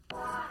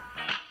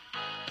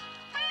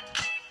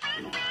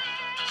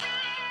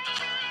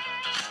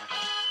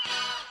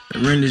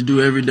Rent is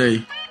due every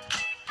day.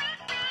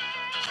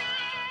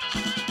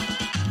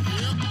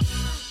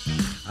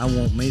 I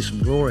want me some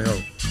glory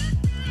hole.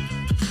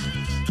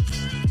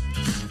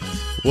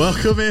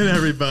 Welcome in,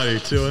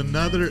 everybody, to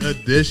another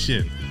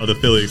edition of the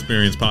Philly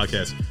Experience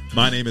Podcast.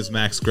 My name is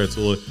Max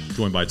Gretzula,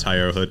 joined by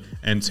Tyler Hood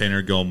and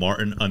Tanner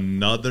Gill-Martin.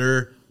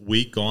 Another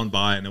week gone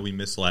by. I know we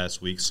missed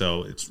last week,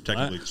 so it's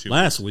technically 2 weeks.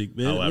 Last week,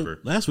 man. However,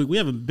 last week we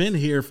haven't been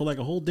here for like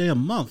a whole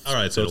damn month. All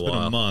right, so it's been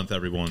a month,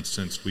 everyone,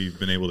 since we've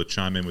been able to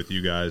chime in with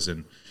you guys.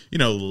 And, you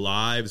know,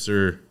 lives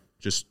are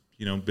just,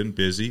 you know, been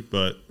busy,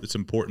 but it's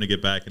important to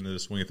get back into the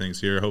swing of things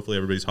here. Hopefully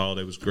everybody's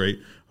holiday was great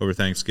over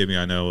Thanksgiving.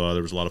 I know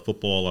there was a lot of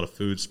football, a lot of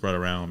food spread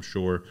around, I'm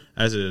sure,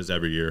 as it is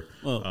every year.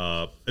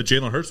 Well,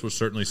 Jalen Hurts was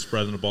certainly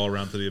spreading the ball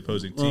around to the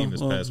opposing team this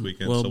past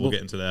weekend, so we'll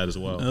get into that as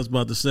well. I was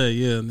about to say,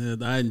 yeah,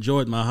 I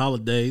enjoyed my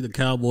holiday. The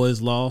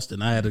Cowboys lost,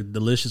 and I had a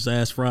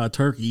delicious-ass fried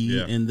turkey,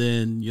 and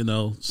then, you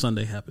know,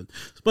 Sunday happened.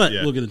 But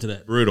we'll get into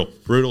that.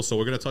 Brutal. So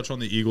we're going to touch on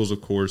the Eagles,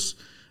 of course.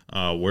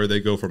 Where they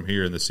go from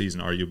here in the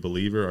season. Are you a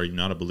believer? Are you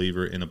not a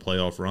believer in a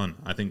playoff run?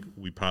 I think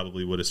we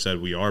probably would have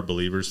said we are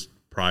believers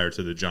prior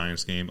to the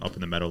Giants game up in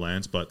the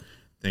Meadowlands, but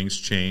things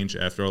change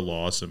after a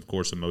loss, and of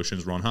course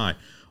emotions run high.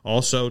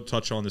 Also,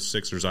 touch on the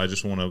Sixers. I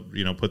just want to,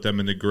 you know, put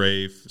them in the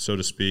grave, so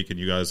to speak, and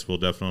you guys will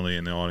definitely,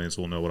 in the audience,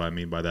 will know what I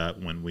mean by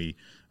that when we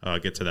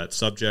get to that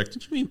subject.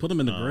 What do you mean, put them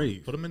in the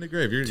grave? Put them in the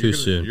grave. You're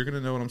going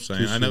to know what I'm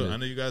saying. I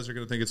know you guys are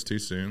going to think it's too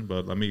soon,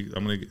 but I'm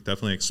going to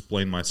definitely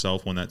explain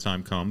myself when that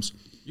time comes.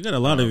 You got a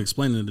lot of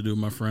explaining to do,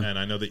 my friend. And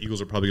I know the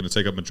Eagles are probably going to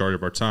take up majority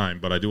of our time,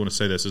 but I do want to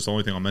say this. This is the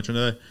only thing I'll mention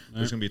today.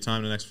 There's going to be time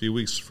in the next few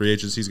weeks. Free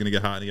agency is going to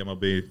get hot in the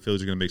MLB.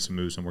 Phillies are going to make some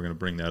moves, and we're going to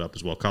bring that up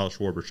as well. Kyle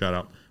Schwarber, shout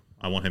out.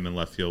 I want him in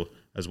left field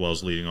as well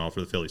as leading off for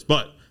the Phillies.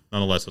 But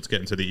nonetheless, let's get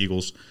into the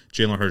Eagles.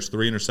 Jalen Hurts,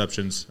 3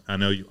 interceptions. I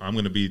know I'm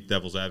going to be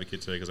devil's advocate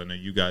today because I know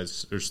you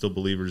guys are still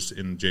believers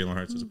in Jalen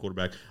Hurts as a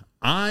quarterback.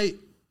 I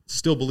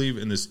still believe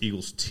in this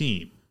Eagles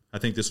team. I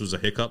think this was a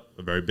hiccup,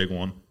 a very big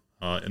one.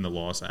 In the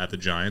loss at the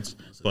Giants.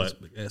 But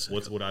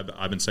what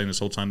I've been saying this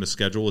whole time, the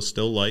schedule is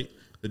still light.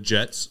 The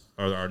Jets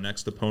are our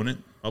next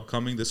opponent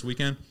upcoming this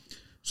weekend.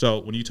 So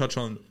when you touch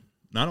on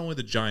not only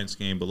the Giants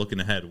game, but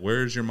looking ahead,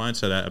 where's your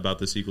mindset at about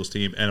this Eagles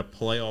team and a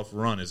playoff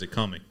run? Is it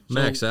coming?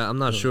 Max, I'm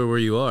not sure where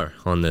you are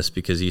on this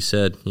because you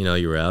said, you know,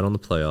 you were out on the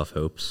playoff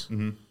hopes.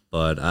 Mm-hmm.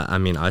 But, I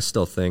mean, I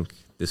still think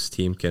this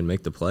team can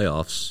make the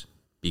playoffs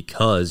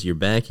because you're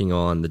banking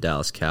on the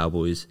Dallas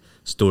Cowboys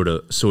sort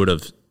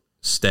of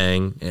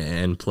staying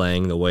and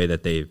playing the way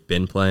that they've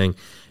been playing.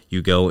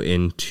 You go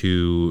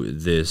into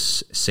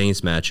this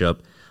Saints matchup.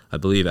 I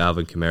believe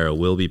Alvin Kamara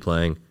will be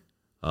playing.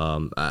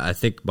 I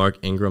think Mark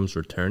Ingram's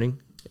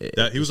returning.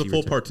 He was a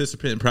full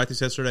participant in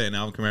practice yesterday, and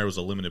Alvin Kamara was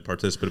a limited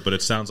participant, but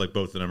it sounds like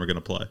both of them are going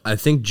to play. I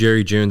think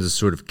Jerry Jones is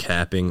sort of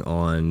capping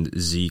on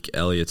Zeke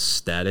Elliott's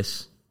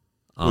status.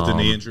 With the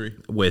knee injury?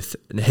 With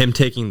him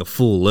taking the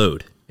full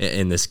load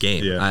in this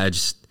game. Yeah.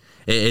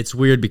 It's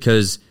weird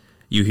because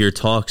you hear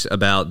talks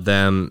about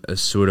them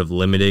sort of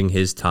limiting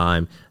his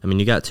time. I mean,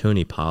 you got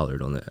Tony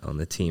Pollard on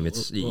the team.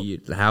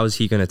 How is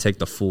he going to take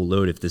the full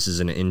load if this is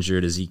an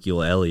injured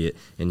Ezekiel Elliott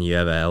and you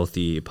have a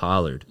healthy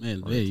Pollard?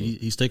 Man,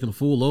 he's taking the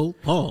full load.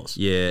 Pause.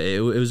 Yeah, it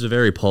was a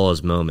very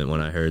paused moment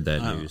when I heard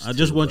that news. I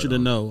just want you to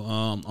know,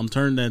 I'm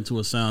turning that into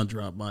a sound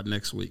drop by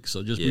next week,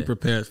 so just be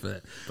prepared for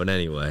that. But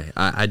anyway,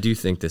 I do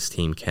think this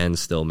team can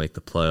still make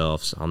the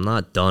playoffs. I'm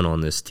not done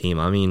on this team.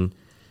 I mean,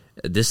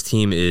 this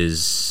team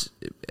is,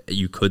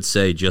 you could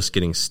say, just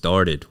getting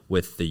started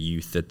with the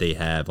youth that they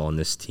have on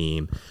this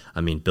team. I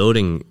mean,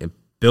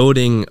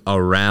 building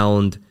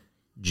around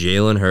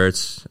Jalen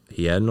Hurts.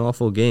 He had an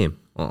awful game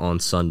on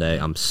Sunday.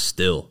 I'm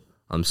still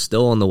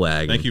on the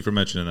wagon. Thank you for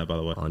mentioning that, by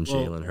the way. On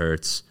Jalen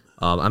Hurts.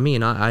 I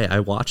mean, I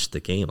watched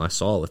the game. I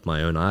saw it with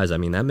my own eyes. I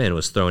mean, that man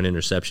was throwing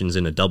interceptions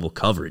into double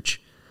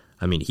coverage.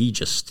 I mean, he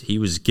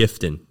was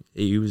gifting.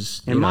 He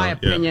was, in my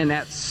opinion,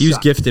 that sucks. He was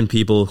gifting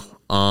people.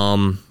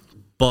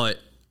 But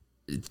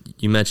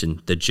you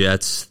mentioned the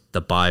Jets,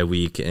 the bye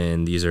week,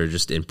 and these are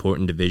just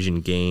important division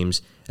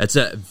games. That's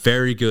a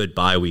very good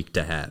bye week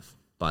to have,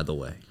 by the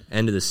way.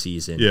 End of the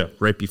season,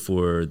 right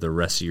before the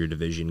rest of your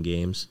division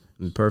games.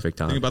 Perfect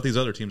time. Think about these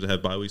other teams that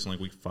have bye weeks in like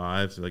week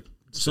 5, like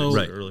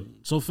early.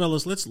 So,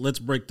 fellas, let's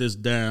break this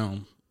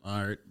down.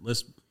 All right,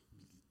 let's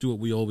do what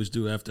we always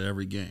do after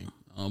every game.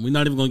 We're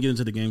not even going to get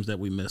into the games that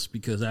we missed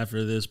because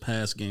after this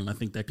past game, I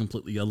think that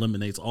completely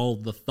eliminates all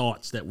the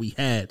thoughts that we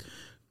had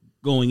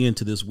going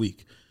into this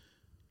week.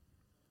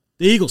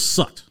 The Eagles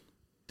sucked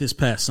this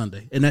past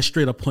Sunday, and that's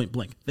straight up point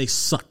blank. They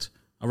sucked,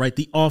 all right?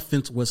 The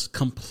offense was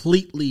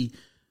completely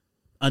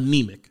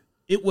anemic.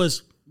 It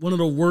was one of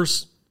the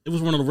worst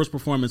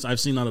performances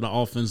I've seen out of the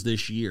offense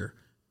this year,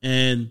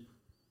 and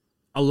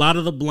a lot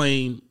of the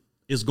blame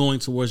is going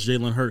towards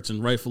Jalen Hurts,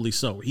 and rightfully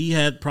so. He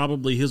had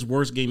probably his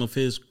worst game of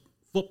his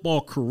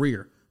football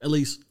career, at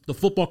least the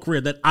football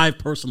career that I've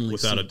personally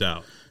seen. Without a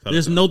doubt.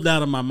 There's no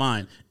doubt in my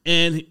mind.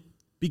 And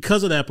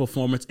because of that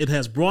performance, it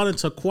has brought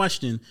into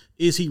question,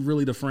 is he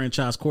really the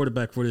franchise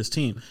quarterback for this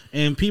team?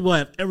 And people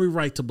have every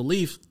right to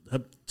believe,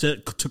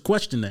 to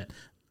question that.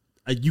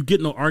 You get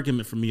no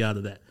argument from me out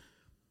of that.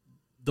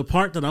 the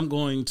part that I'm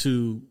going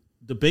to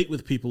debate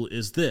with people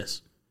is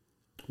this.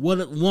 What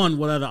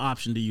other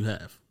option do you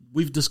have?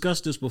 We've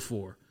discussed this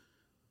before.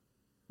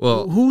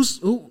 Well,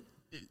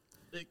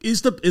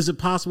 is it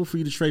possible for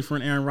you to trade for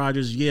an Aaron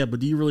Rodgers? Yeah, but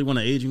do you really want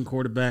an aging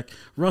quarterback?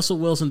 Russell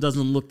Wilson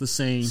doesn't look the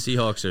same.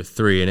 Seahawks are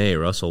 3-8.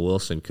 Russell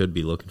Wilson could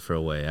be looking for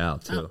a way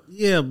out too.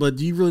 Yeah, but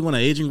do you really want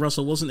an aging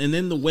Russell Wilson? And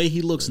then the way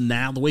he looks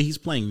now, the way he's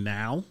playing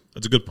now.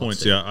 That's a good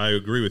point. Yeah, I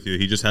agree with you.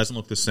 He just hasn't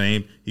looked the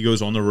same. He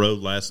goes on the road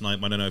last night,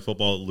 Monday Night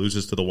Football,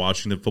 loses to the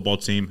Washington football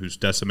team, who's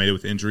decimated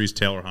with injuries,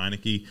 Taylor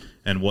Heineke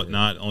and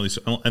whatnot.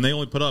 And they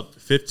only put up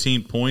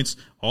 15 points.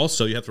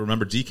 Also, you have to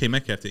remember DK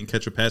Metcalf didn't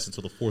catch a pass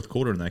until the fourth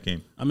quarter in that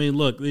game. I mean,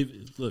 look,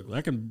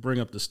 I can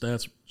bring up the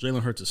stats,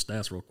 Jalen Hurts'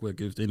 stats real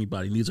quick if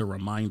anybody needs a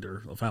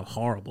reminder of how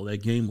horrible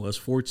that game was.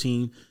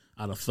 14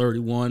 out of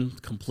 31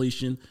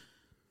 completion,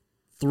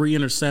 3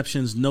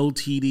 interceptions, no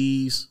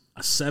TDs,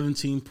 a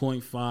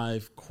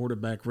 17.5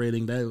 quarterback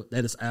rating. That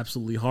is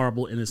absolutely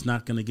horrible, and it's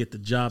not going to get the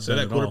job done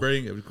at all.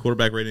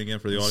 Quarterback rating again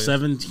for the audience?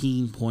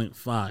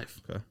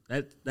 17.5.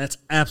 Okay. That's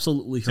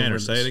absolutely Tanner,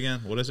 horrendous. say it again.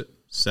 What is it?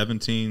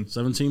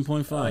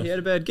 17.5. He had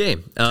a bad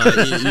game.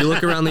 You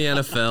look around the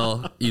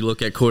NFL, you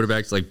look at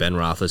quarterbacks like Ben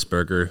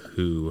Roethlisberger,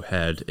 who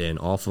had an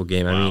awful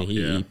game. I mean,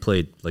 he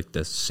played like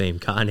the same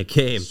kind of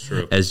game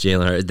as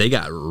Jalen Hurts. They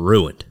got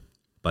ruined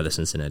by the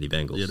Cincinnati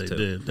Bengals. Yeah, they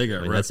did. They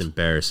got that's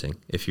embarrassing.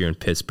 If you're in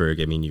Pittsburgh,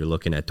 I mean, you're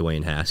looking at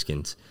Dwayne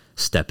Haskins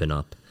stepping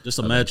up. Just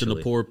imagine the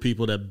poor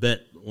people that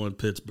bet on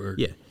Pittsburgh.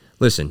 Yeah.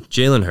 Listen,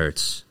 Jalen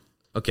Hurts,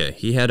 okay,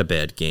 he had a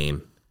bad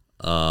game.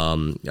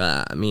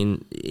 I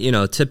mean,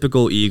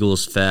 typical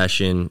Eagles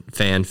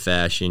fan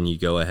fashion, you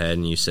go ahead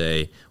and you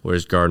say,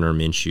 where's Gardner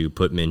Minshew?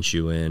 Put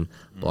Minshew in,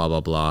 blah,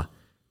 blah, blah.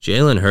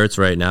 Jalen Hurts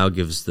right now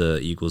gives the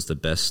Eagles the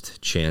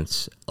best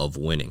chance of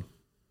winning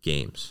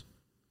games.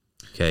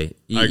 Okay?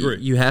 I agree.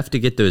 You have to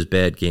get those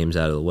bad games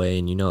out of the way,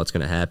 and you know it's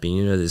going to happen.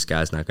 You know this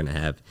guy's not going to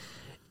have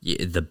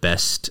the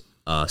best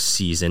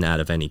season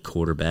out of any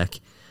quarterback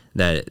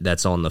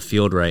that's on the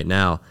field right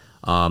now.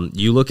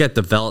 You look at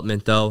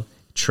development, though,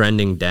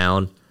 trending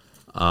down.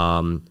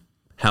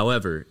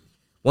 However,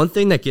 one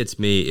thing that gets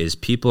me is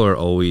people are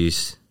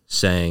always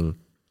saying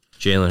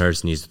Jalen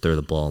Hurts needs to throw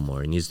the ball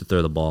more. He needs to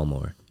throw the ball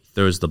more. He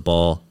throws the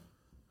ball.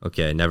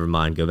 Okay, never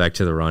mind. Go back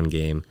to the run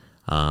game.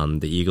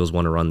 The Eagles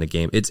want to run the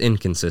game. It's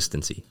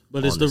inconsistency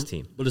on this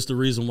team. But it's the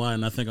reason why,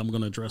 and I think I'm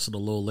going to address it a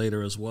little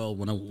later as well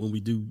when we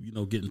do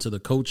get into the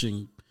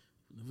coaching.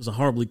 It was a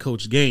horribly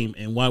coached game,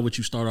 and why would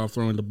you start off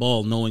throwing the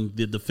ball knowing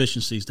the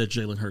deficiencies that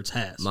Jalen Hurts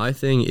has? My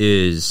thing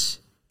is,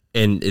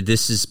 and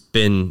this has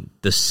been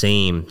the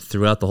same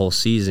throughout the whole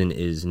season,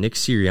 is Nick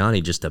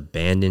Sirianni just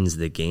abandons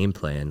the game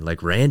plan,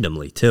 like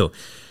randomly too.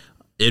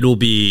 It'll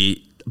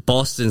be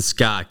Boston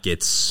Scott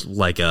gets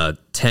like a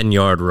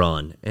 10-yard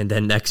run, and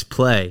then next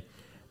play,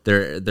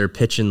 they're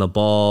pitching the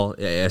ball,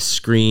 a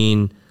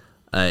screen,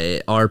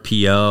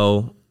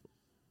 RPO.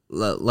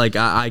 Like,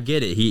 I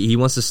get it. He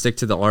wants to stick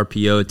to the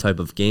RPO type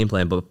of game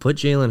plan, but put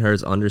Jalen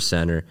Hurts under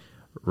center,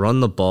 run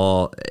the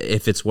ball.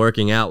 If it's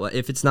working out,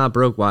 if it's not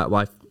broke,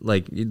 why?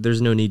 Like,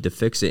 there's no need to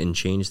fix it and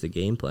change the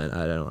game plan.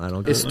 I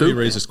don't get it. Let me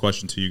raise this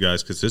question to you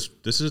guys, because this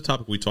is a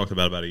topic we talked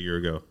about a year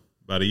ago.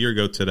 About a year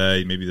ago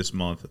today, maybe this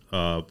month,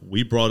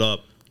 we brought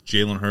up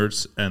Jalen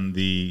Hurts and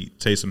the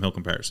Taysom Hill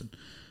comparison.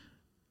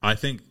 I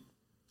think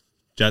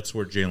that's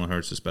where Jalen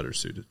Hurts is better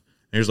suited.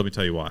 And let me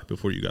tell you why,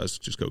 before you guys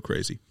just go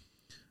crazy.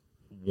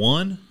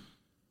 One,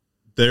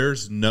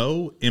 there's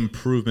no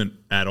improvement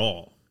at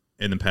all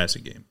in the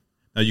passing game.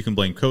 Now, you can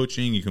blame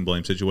coaching, you can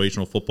blame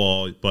situational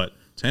football, but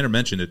Tanner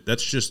mentioned it.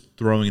 That's just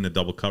throwing into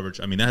double coverage.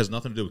 I mean, that has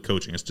nothing to do with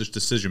coaching. It's just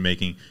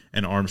decision-making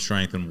and arm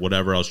strength and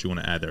whatever else you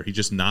want to add there. He's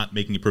just not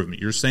making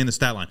improvement. You're saying the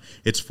stat line.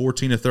 It's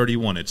 14 of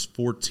 31. It's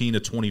 14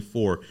 of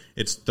 24.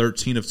 It's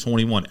 13 of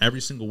 21.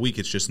 Every single week,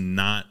 it's just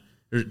not –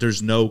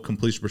 there's no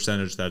completion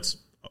percentage that's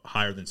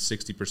higher than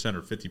 60%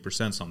 or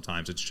 50%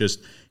 sometimes. It's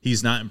just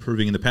he's not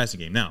improving in the passing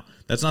game. Now,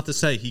 that's not to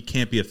say he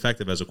can't be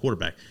effective as a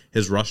quarterback.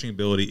 His rushing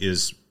ability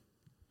is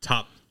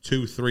top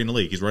 2-3 in the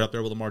league. He's right up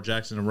there with Lamar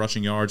Jackson in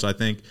rushing yards, I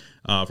think,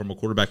 from a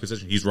quarterback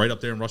position. He's right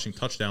up there in rushing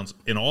touchdowns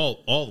in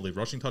all the league.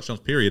 Rushing touchdowns,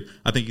 period.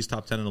 I think he's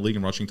top 10 in the league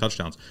in rushing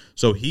touchdowns.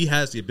 So he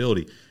has the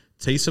ability.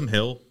 Taysom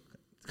Hill,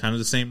 kind of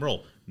the same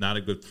role. Not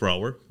a good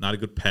thrower, not a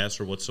good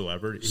passer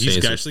whatsoever.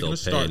 He's actually going to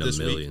start this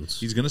week.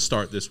 He's going to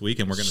start this week,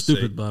 and we're going to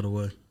stupid, by the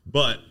way.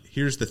 But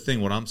here's the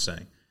thing, what I'm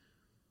saying.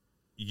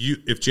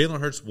 If Jalen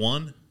Hurts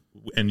won,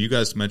 and you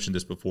guys mentioned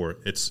this before,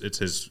 it's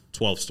his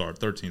 12th start,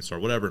 13th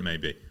start, whatever it may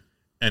be.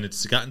 And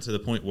it's gotten to the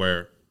point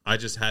where I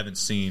just haven't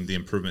seen the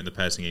improvement in the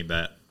passing game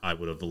that I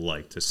would have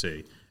liked to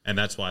see. And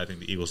that's why I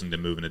think the Eagles need to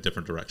move in a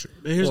different direction.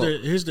 Here's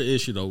the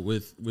issue, though,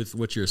 with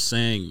what you're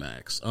saying,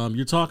 Max.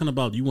 You're talking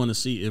about you want to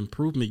see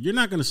improvement. You're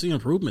not going to see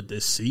improvement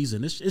this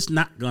season. It's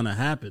not going to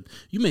happen.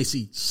 You may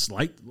see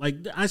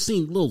I've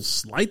seen little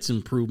slight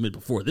improvement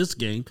before this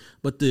game,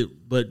 but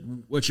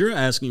what you're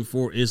asking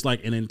for is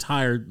like an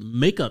entire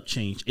makeup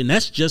change, and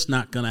that's just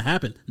not going to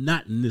happen.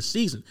 Not in this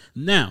season.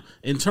 Now,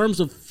 in terms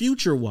of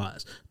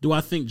future-wise, do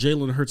I think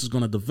Jalen Hurts is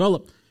going to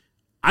develop?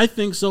 I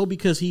think so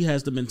because he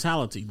has the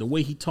mentality, the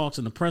way he talks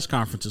in the press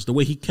conferences, the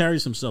way he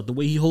carries himself, the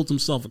way he holds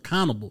himself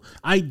accountable.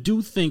 I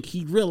do think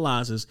he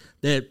realizes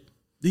that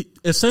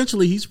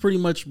essentially he's pretty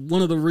much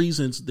one of the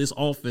reasons this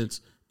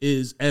offense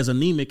is as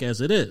anemic as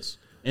it is.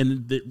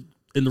 And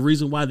the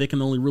reason why they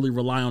can only really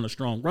rely on a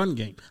strong run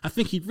game. I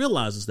think he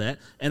realizes that.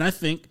 And I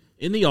think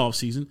in the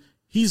offseason,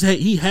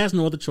 he has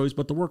no other choice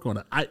but to work on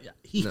it. I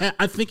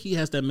think he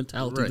has that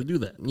mentality to do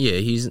that. Yeah,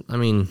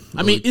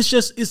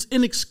 it's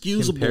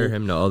inexcusable. Compare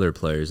him to other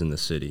players in the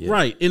city. Yeah.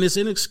 Right, and it's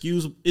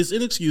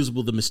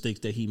inexcusable the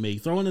mistakes that he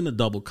made. Throwing in the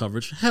double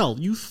coverage. Hell,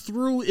 you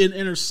threw an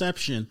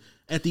interception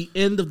at the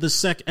end of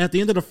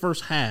the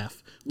first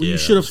half when you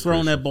should have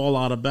thrown that ball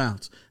out of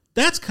bounds.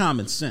 That's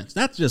common sense.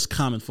 That's just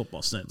common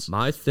football sense.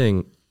 My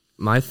thing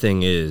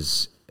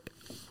is,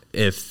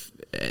 if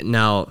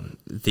now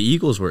the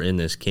Eagles were in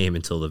this game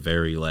until the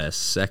very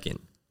last second,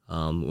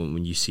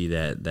 when you see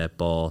that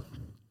ball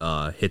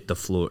hit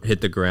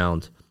the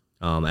ground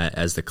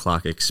as the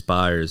clock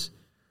expires.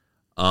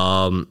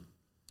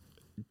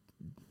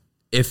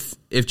 If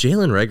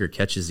Jalen Reagor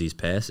catches these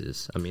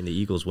passes, I mean the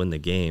Eagles win the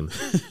game,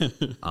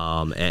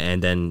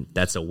 and then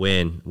that's a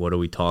win. What are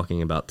we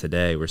talking about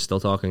today? We're still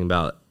talking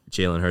about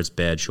Jalen Hurts'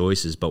 bad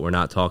choices, but we're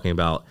not talking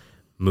about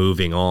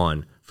moving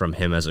on from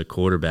him as a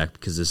quarterback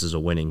because this is a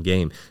winning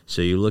game.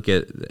 So you look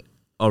at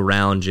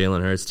around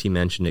Jalen Hurts, he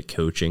mentioned it,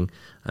 coaching.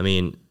 I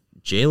mean,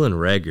 Jalen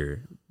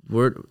Reagor,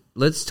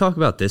 let's talk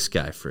about this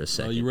guy for a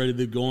second. Are you ready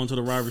to go into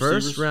the wide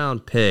receivers? First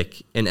round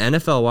pick, an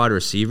NFL wide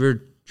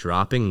receiver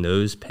dropping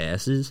those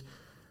passes.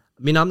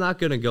 I mean, I'm not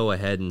going to go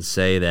ahead and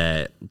say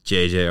that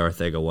J.J.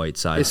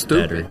 Arcega-Whiteside is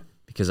better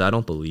because I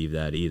don't believe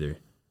that either.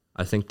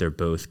 I think they're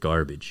both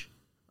garbage.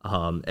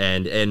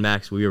 And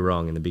Max, we were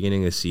wrong. In the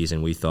beginning of the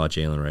season, we thought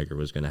Jalen Reagor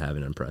was going to have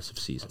an impressive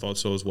season. I thought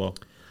so as well.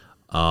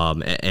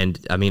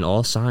 And I mean,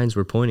 all signs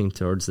were pointing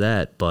towards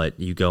that, but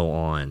you go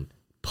on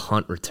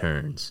punt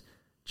returns.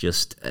 When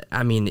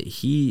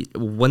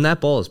that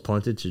ball is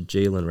punted to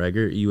Jalen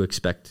Reagor, you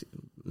expect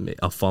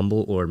a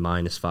fumble or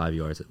 -5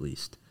 yards at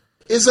least.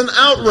 It's an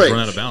outrage. Run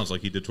out of bounds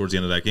like he did towards the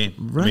end of that game.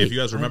 Right. I mean, if you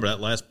guys remember that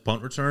last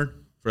punt return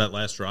for that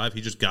last drive,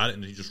 he just got it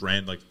and he just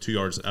ran like 2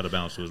 yards out of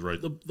bounds. So it was right.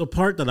 The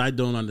part that I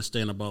don't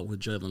understand about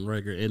with Jalen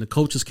Reagor, and the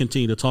coaches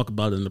continue to talk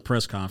about it in the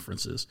press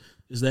conferences,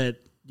 is that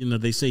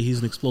they say he's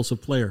an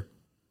explosive player.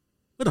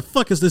 Where the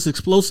fuck is this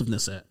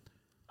explosiveness at?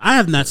 I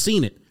have not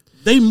seen it.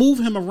 They move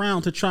him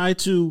around to try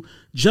to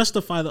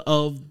justify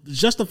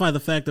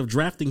the fact of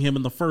drafting him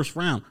in the first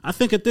round. I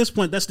think at this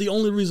point that's the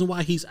only reason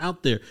why he's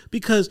out there.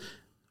 Because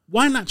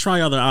why not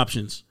try other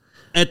options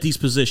at these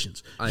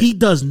positions? He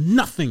does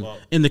nothing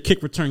in the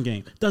kick return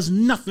game, does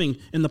nothing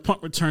in the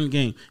punt return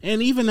game.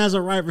 And even as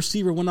a wide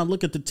receiver, when I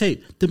look at the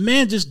tape, the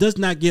man just does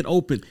not get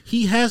open.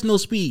 He has no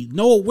speed,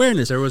 no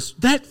awareness. There was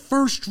that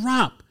first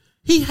drop.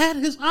 He had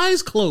his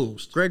eyes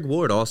closed. Greg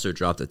Ward also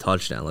dropped a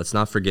touchdown. Let's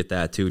not forget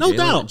that, too. No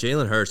doubt.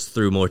 Jalen Hurts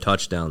threw more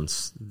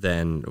touchdowns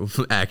than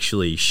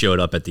actually showed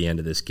up at the end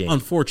of this game.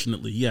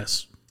 Unfortunately,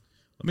 yes.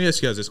 Let me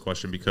ask you guys this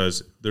question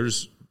because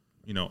there's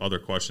other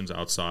questions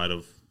outside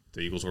of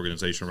the Eagles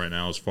organization right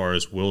now as far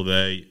as will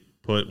they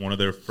put one of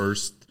their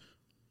first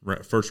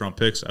round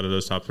picks out of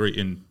those top three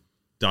and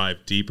dive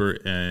deeper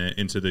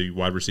into the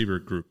wide receiver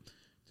group?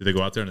 Do they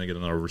go out there and they get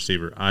another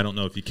receiver? I don't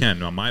know if you can.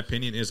 Now, my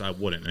opinion is I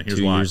wouldn't, and here's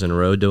 2 why. 2 years in a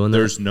row doing that?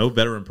 There's no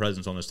veteran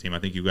presence on this team. I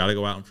think you got to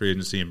go out in free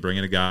agency and bring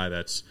in a guy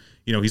that's,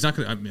 he's not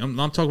going to. I'm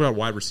not talking about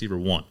wide receiver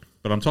one,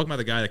 but I'm talking about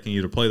the guy that can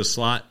either play the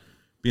slot,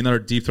 be another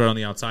deep threat on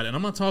the outside, and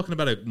I'm not talking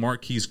about a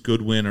Marquise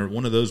Goodwin or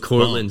one of those.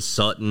 Cortland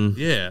Sutton,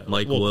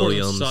 Mike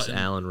Williams,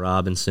 Allen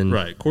Robinson,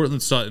 right?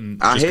 Cortland Sutton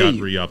just got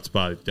re-upped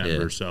by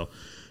Denver, so.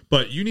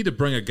 But you need to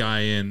bring a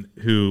guy in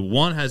who,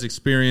 one, has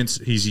experience.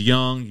 He's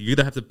young. You're going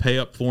to have to pay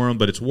up for him,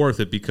 but it's worth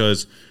it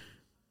because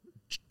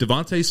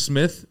Devontae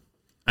Smith,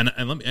 and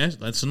let me ask,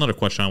 that's another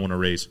question I want to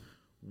raise.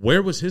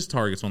 Where was his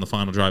targets on the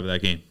final drive of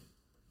that game?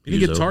 He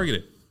didn't get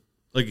targeted.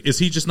 Like, is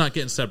he just not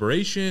getting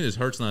separation? Is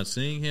Hurts not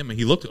seeing him? And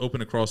he looked open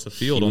across the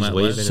field on that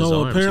last.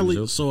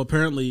 So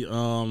apparently,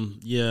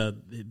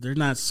 they're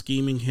not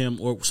scheming him.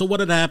 So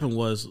what had happened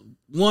was,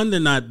 one,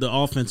 the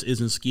offense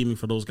isn't scheming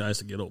for those guys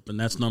to get open.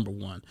 That's number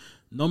one.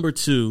 Number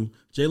two,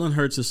 Jalen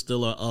Hurts is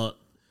still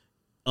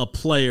a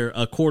player,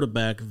 a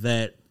quarterback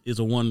that is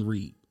a one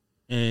read.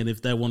 And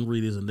if that one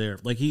read isn't there,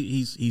 like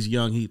he's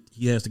young, he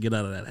has to get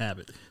out of that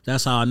habit.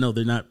 That's how I know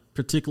they're not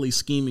particularly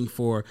scheming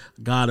for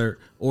Goddard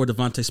or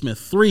Devontae Smith.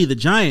 3, the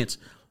Giants,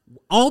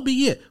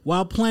 albeit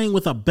while playing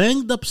with a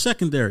banged-up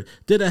secondary,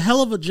 did a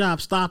hell of a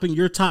job stopping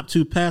your top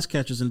 2 pass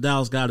catchers in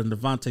Dallas Goedert and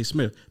Devontae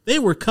Smith. They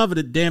were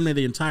coveted damn near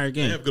the entire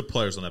game. They have good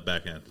players on that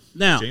back end.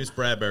 Now, James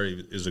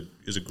Bradbury is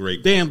a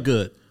great damn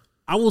good.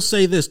 I will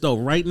say this, though,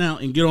 right now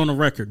and get on the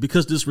record,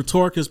 because this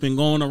rhetoric has been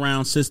going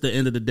around since the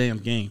end of the damn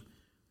game.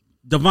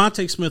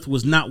 Devontae Smith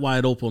was not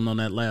wide open on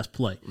that last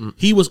play.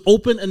 He was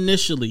open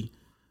initially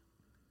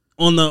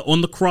on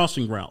the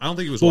crossing route. I don't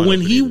think he was wide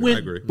open either. I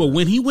agree. But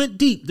when he went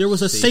deep, there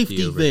was a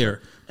safety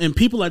there. And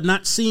people are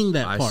not seeing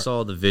that part. I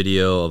saw the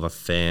video of a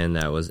fan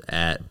that was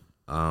at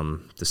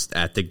just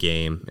at the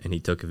game, and he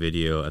took a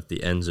video at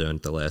the end zone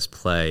at the last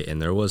play,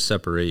 and there was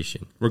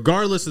separation.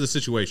 Regardless of the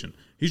situation,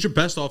 he's your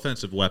best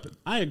offensive weapon.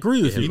 I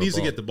agree with you. He needs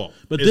to get the ball.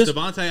 But if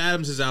Devontae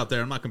Adams is out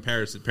there, I'm not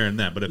comparing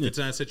that, but if it's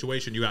in that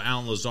situation, you got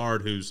Alan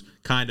Lazard who's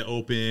kind of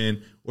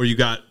open, or you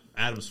got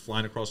Adams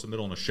flying across the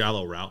middle on a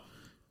shallow route,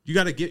 you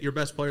got to get your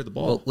best player the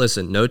ball. Well,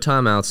 listen, no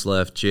timeouts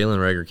left. Jalen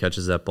Reagor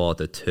catches that ball at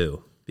the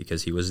 2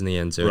 because he was in the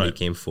end zone. Right. He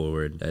came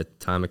forward. That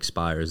time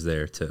expires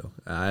there, too.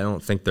 I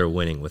don't think they're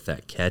winning with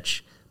that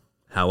catch.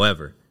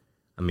 However,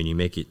 I mean, you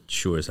make it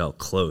sure as hell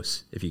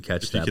close if you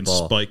catch that ball. You can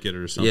spike it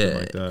or something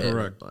like that.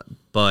 Correct.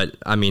 But,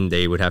 I mean,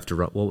 they would have to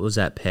run. What was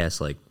that pass,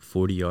 like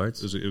 40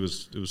 yards? It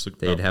was like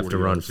they'd have to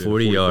run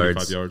 40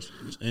 yards.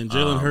 And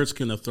Jalen Hurts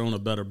couldn't have thrown a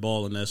better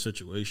ball in that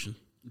situation.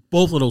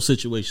 Both of those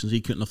situations, he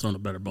couldn't have thrown a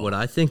better ball. What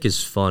I think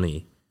is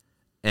funny,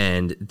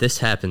 and this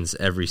happens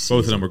every season.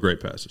 Both of them were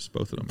great passes.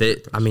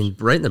 I mean,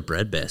 right in the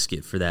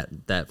breadbasket for that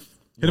hit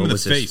him in the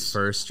face.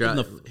 First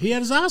drive. He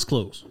had his eyes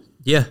closed.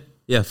 Yeah,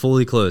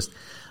 fully closed.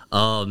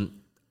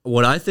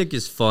 What I think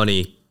is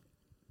funny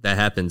that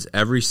happens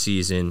every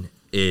season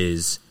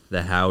is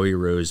the Howie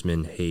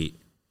Roseman hate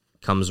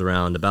comes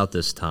around about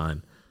this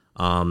time.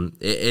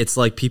 It's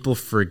like people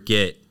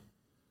forget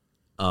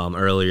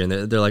earlier, and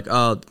they're like,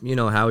 oh,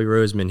 Howie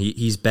Roseman,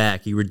 he's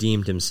back. He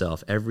redeemed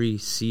himself. Every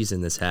season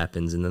this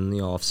happens, and then in the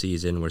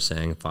offseason we're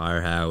saying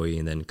fire Howie,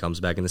 and then comes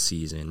back in the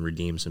season,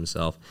 redeems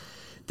himself.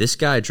 This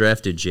guy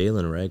drafted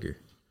Jalen Reagor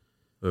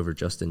over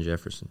Justin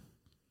Jefferson.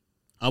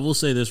 I will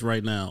say this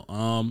right now.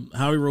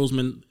 Howie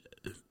Roseman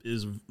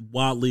is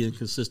wildly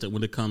inconsistent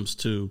when it comes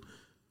to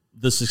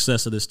the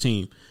success of this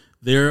team.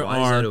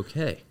 Why is that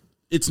okay?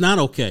 It's not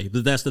okay,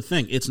 but that's the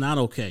thing. It's not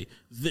okay.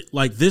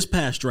 Like this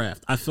past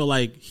draft, I feel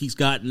like he's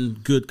gotten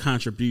good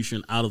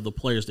contribution out of the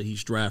players that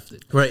he's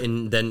drafted. Right,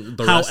 and then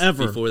the rest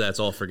before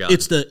that's all forgotten.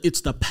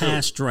 It's the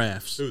past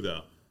drafts. Who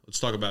though? Let's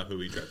talk about who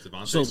he drafted.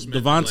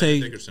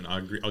 Devontae Dickerson.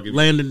 I'll give you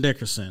Landon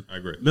Dickerson. I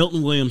agree.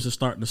 Milton Williams is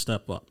starting to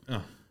step up.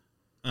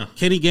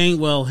 Kenny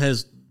Gainwell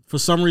has, for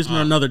some reason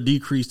or another,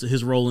 decreased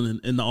his role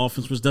in the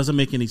offense, which doesn't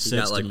make any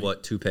sense to me. He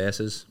got 2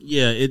 passes?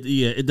 Yeah,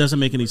 it doesn't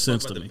make any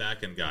sense to me. The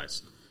back end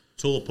guys.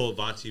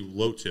 Tulipovati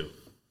Lotu.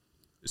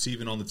 Is he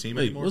even on the team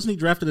anymore? Wasn't he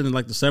drafted in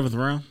like the 7th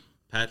round?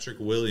 Patrick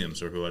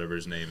Williams or whoever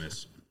his name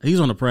is.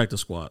 He's on the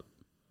practice squad.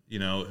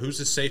 Who's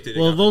the safety?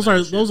 Well, those are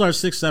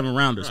 6-7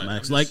 rounders, right,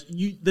 Max. Like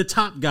the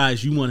top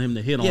guys, you want him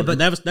to hit on. Yeah, but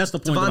that's the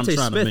point that I'm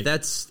trying to make.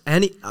 That's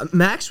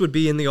Max would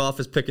be in the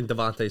office picking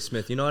Devontae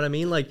Smith. You know what I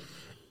mean? Like,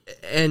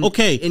 and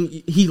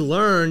he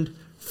learned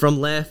from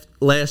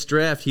last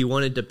draft. He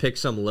wanted to pick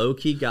some low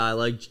key guy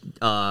like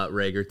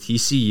Reagor,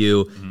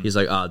 TCU. Mm-hmm. He's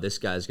like, oh, this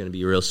guy's going to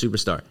be a real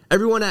superstar.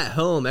 Everyone at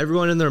home,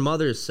 everyone and their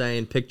mother is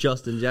saying pick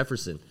Justin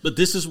Jefferson. But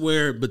this is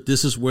where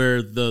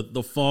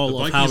the fall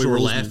of Vikings Howie were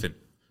Roseman. Laughing.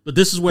 But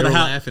this is where they were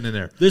laughing in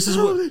there. This is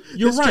what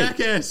you're right.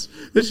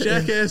 This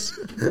jackass.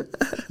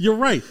 You're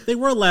right. They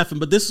were laughing,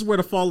 but this is where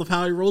the fall of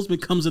Howie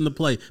Roseman comes into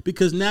play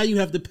because now you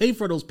have to pay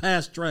for those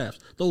past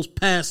drafts, those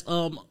past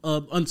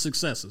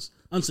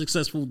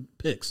unsuccessful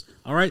picks.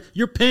 All right,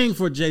 you're paying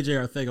for J.J.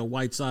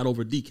 Arcega-Whiteside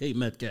over DK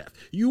Metcalf.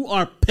 You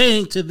are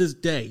paying to this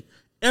day.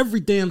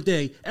 Every damn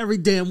day, every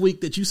damn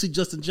week that you see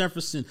Justin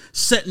Jefferson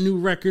setting new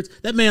records,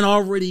 that man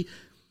already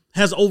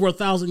has over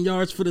 1,000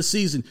 yards for the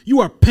season. You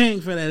are paying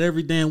for that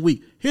every damn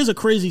week. Here's a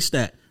crazy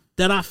stat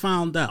that I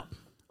found out.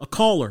 A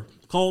caller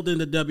called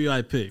into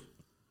WIP,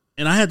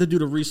 and I had to do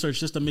the research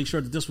just to make sure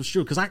that this was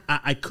true because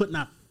I could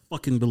not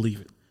fucking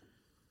believe it.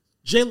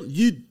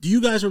 Do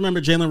you guys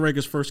remember Jalen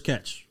Reagor's first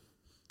catch?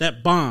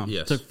 That bomb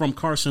from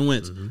Carson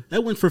Wentz. Mm-hmm.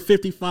 That went for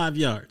 55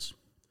 yards.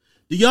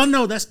 Do y'all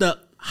know that's the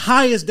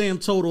highest damn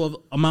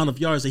total amount of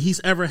yards that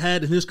he's ever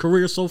had in his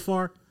career so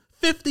far?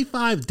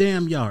 55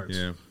 damn yards.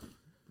 Yeah.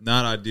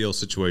 Not ideal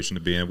situation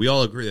to be in. We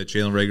all agree that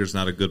Jalen Reagor's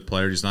not a good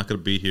player. He's not going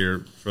to be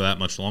here for that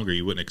much longer.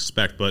 You wouldn't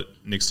expect. But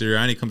Nick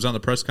Sirianni comes on the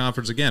press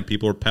conference again.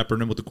 People are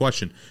peppering him with the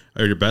question,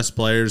 are your best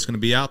players going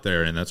to be out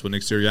there? And that's what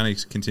Nick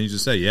Sirianni continues to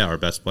say. Yeah, our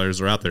best players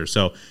are out there.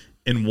 So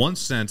in one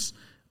sense,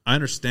 I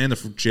understand the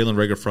Jalen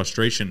Reagor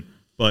frustration,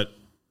 but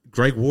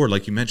Greg Ward,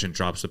 like you mentioned,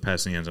 drops the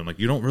pass in the end zone. Like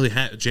you don't really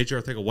have J.J.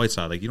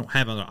 Arcega-Whiteside. Like you don't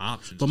have other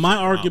options. But my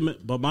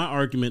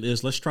argument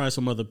is let's try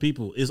some other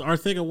people. Is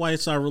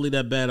Arcega-Whiteside really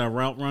that bad at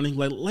route running?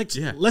 Let's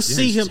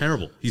see him.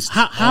 Terrible. He's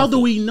how do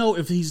we know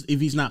if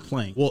he's not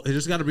playing? Well,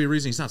 there's got to be a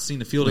reason he's not seen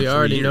the field. We in 3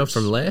 already years. know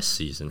from last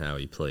season how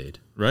he played,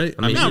 right?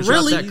 I mean, not he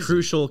really. dropped that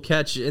crucial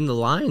catch in the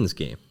Lions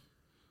game.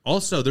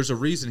 Also, there's a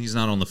reason he's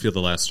not on the field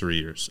the last 3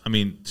 years. I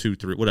mean,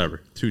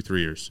 2-3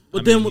 years.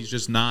 But he's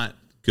just not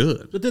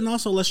good. But then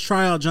also, let's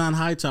try out John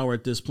Hightower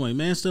at this point.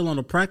 Man, still on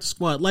the practice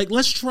squad. Like,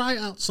 let's try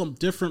out some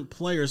different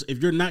players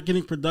if you're not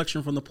getting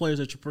production from the players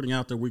that you're putting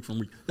out there week from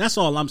week. That's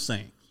all I'm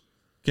saying.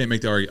 Can't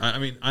make the argument. I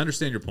mean, I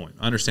understand your point.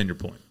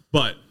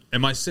 But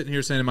am I sitting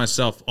here saying to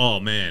myself, oh,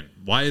 man,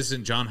 why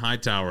isn't John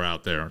Hightower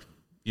out there?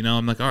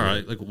 I'm like, all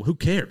right, like, who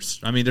cares?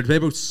 I mean, they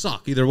both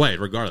suck either way,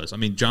 regardless. I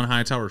mean, John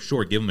Hightower,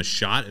 sure, give him a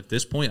shot at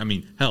this point. I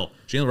mean, hell,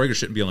 Jalen Reagor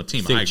shouldn't be on the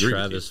team. I agree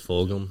Travis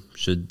Fulgham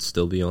should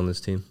still be on this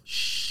team?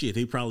 Shit,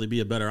 he'd probably be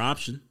a better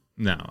option.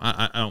 No,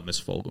 I don't miss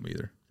Fulgham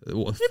either.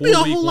 He'd be a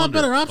whole lot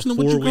better option than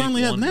what you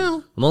currently have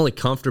now. I'm only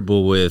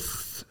comfortable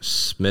with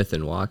Smith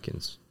and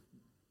Watkins.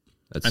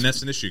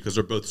 That's an issue because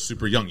they're both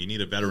super young. You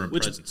need a veteran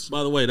presence.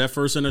 By the way, that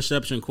first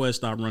interception, Quest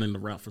stopped running the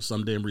route for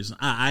some damn reason.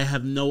 I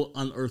have no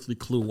unearthly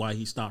clue why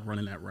he stopped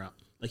running that route.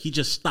 Like, he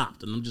just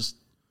stopped, and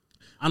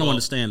I don't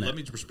understand that. Let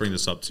me just bring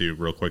this up to you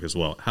real quick as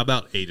well. How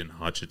about Aiden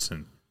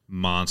Hutchinson?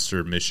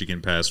 Monster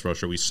Michigan pass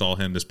rusher. We saw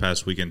him this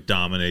past weekend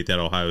dominate that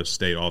Ohio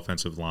State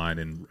offensive line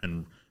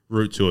and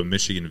route to a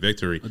Michigan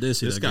victory.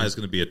 This guy's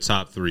going to be a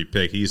top 3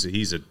 pick.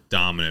 He's a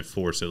dominant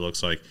force, it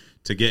looks like.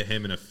 To get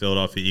him in a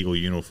Philadelphia Eagle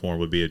uniform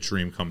would be a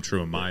dream come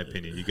true, in my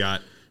opinion. You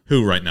got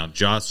who right now?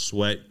 Josh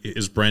Sweat.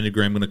 Is Brandon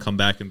Graham going to come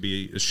back and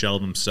be a shell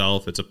of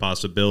himself? It's a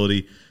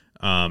possibility.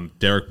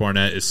 Derek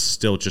Barnett is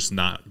still just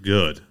not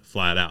good,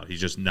 flat out.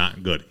 He's just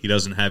not good. He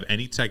doesn't have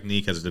any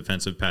technique as a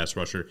defensive pass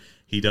rusher.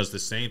 He does the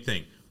same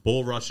thing.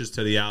 Bull rushes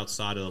to the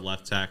outside of the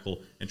left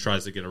tackle and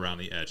tries to get around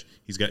the edge.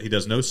 He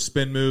does no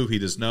spin move. He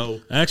does no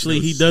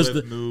he does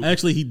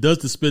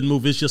the spin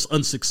move. It's just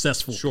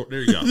unsuccessful. Sure,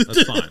 there you go.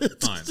 That's fine,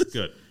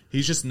 good.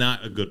 He's just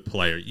not a good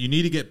player. You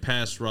need to get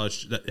pass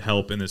rush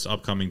help in this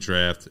upcoming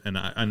draft,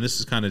 and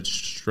this is kind of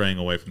straying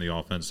away from the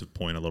offensive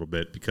point a little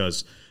bit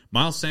because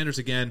Miles Sanders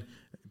again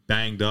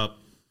banged up.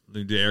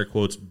 The air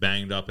quotes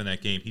banged up in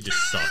that game. He just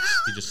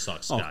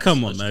sucks. Oh, guys.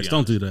 come on, Max!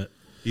 Don't do that.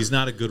 He's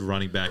not a good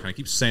running back, and I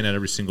keep saying that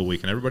every single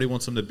week. And everybody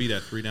wants him to be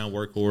that 3-down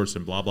workhorse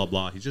and blah blah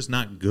blah. He's just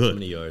not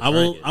good. He's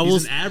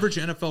an average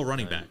NFL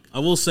running back. I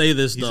will say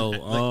this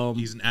though: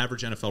 he's an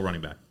average NFL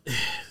running back.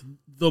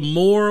 The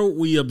more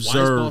we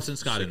observe, why is Boston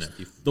Scott in there?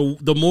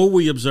 The more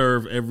we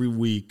observe every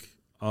week,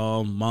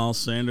 Miles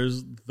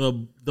Sanders, the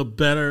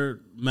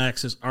better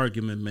Max's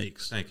argument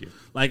makes. Thank you.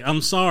 Like,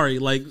 I'm sorry,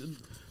 like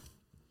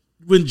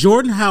when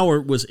Jordan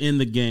Howard was in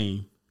the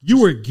game, you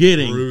were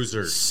getting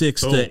Bruisers.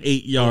 6 to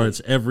 8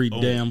 yards every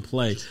damn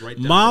play. Right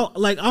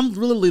I'm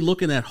really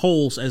looking at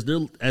holes as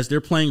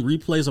they're playing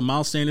replays of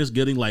Miles Sanders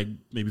getting like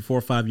maybe 4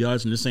 or 5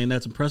 yards, and they're saying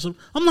that's impressive.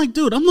 I'm like,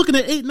 dude, I'm looking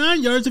at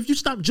 8-9 yards if you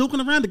stop joking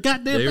around the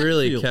goddamn They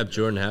really backfield. kept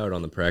Jordan Howard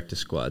on the practice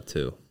squad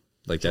too.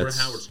 Like Jordan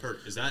Howard's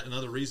hurt. Is that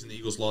another reason the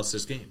Eagles lost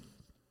this game?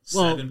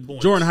 Well, 7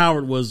 points. Jordan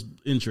Howard was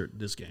injured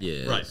this game.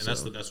 Yeah, right, and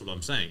that's what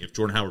I'm saying. If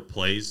Jordan Howard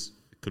plays,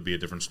 it could be a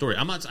different story.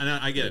 I'm not.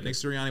 I get it. Nick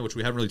Sirianni, which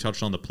we haven't really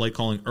touched on, the play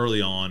calling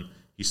early on.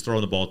 He's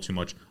throwing the ball too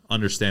much,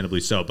 understandably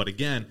so. But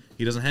again,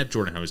 he doesn't have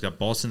Jordan Howard. He's got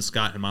Boston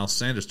Scott and Miles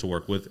Sanders to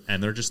work with,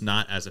 and they're just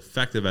not as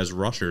effective as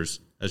rushers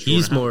as Jordan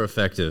He's Howard. more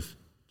effective.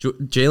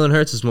 Jalen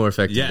Hurts is more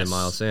effective than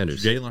Miles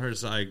Sanders. Jalen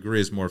Hurts, I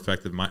agree, is more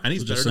effective. And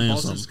he's better than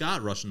Boston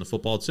Scott rushing the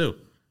football, too.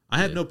 I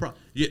have no problem.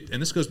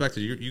 And this goes back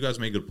to you guys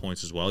made good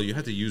points as well. You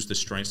have to use the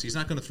strengths. He's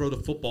not going to throw the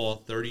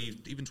football 30,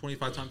 even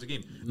 25 times a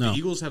game. No. The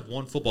Eagles have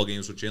won football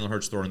games with Jalen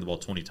Hurts throwing the ball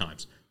 20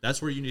 times.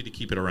 That's where you need to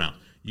keep it around.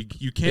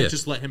 You can't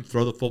just let him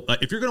throw the football.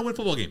 If you're going to win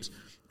football games,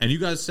 and you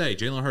guys say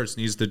Jalen Hurts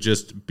needs to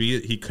just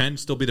he can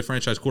still be the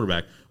franchise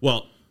quarterback.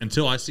 Well,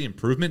 until I see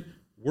improvement,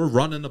 we're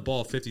running the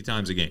ball 50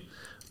 times a game.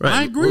 Right.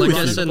 I agree with you.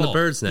 I said in the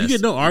bird's nest. You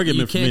get no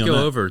argument You can't from me go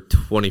on that. over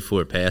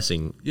 24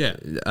 passing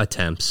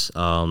attempts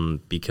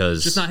because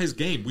it's just not his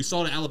game. We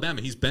saw it in Alabama.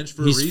 He's benched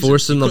for a he's reason.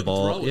 forcing the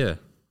ball. Yeah,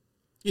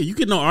 you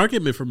get no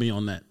argument from me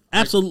on that.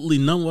 Absolutely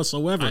none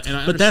whatsoever.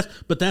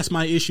 But that's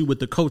my issue with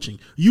the coaching.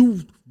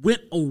 You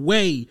went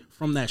away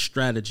from that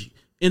strategy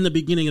in the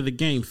beginning of the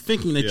game,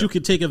 thinking that you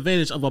could take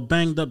advantage of a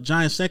banged up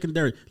Giant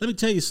secondary. Let me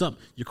tell you something.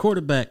 Your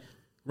quarterback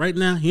right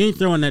now, he ain't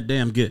throwing that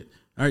damn good.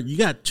 All right, you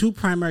got 2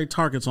 primary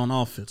targets on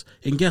offense,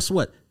 and guess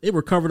what? They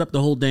were covered up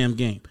the whole damn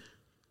game.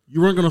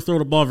 You weren't going to throw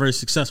the ball very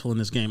successful in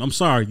this game. I'm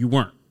sorry, you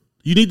weren't.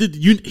 He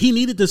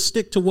needed to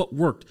stick to what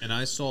worked. And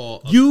I saw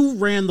you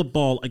ran the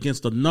ball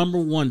against the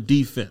 #1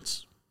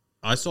 defense.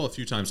 I saw a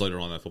few times later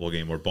on in that football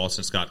game where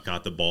Boston Scott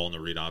got the ball in the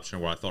read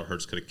option where I thought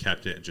Hurts could have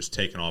kept it and just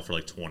taken off for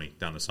like 20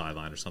 down the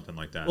sideline or something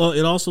like that. Well,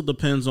 it also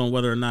depends on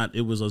whether or not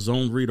it was a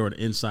zone read or an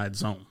inside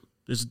zone.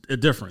 There's a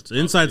difference. The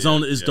inside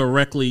zone is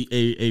directly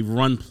a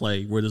run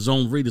play, where the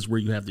zone read is where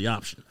you have the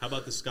option. How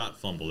about the Scott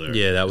fumble there?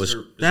 Yeah, that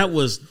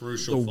was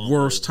the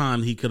worst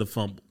time he could have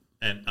fumbled.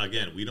 And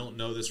again, we don't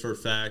know this for a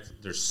fact.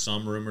 There's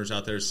some rumors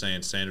out there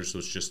saying Sanders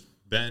was just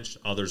benched.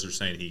 Others are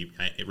saying he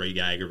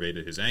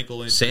aggravated his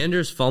ankle.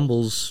 Sanders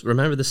fumbles.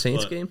 Remember the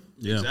Saints game?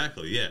 Yeah.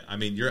 Exactly, yeah. I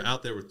mean, you're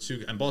out there with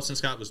 2 – and Boston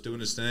Scott was doing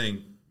his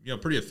thing,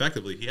 pretty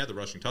effectively. He had the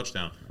rushing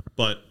touchdown.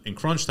 But in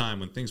crunch time,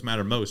 when things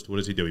matter most, what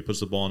does he do? He puts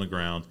the ball on the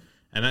ground.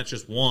 And that's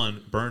just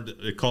one burned.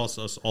 It costs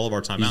us all of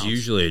our timeouts. He's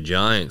usually a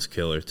Giants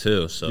killer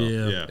too, so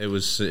yeah. it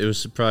was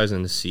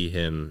surprising to see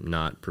him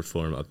not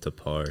perform up to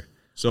par.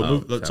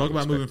 So let's talk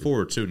about moving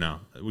forward too.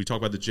 Now we talk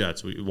about the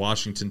Jets.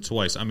 Washington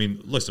twice. I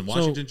mean, listen,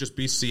 Washington just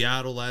beat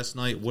Seattle last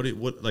night.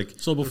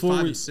 So before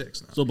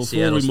 5-6 now. So before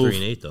Seattle's we move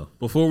 3-8 though.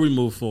 Before we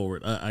move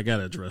forward, I got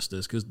to address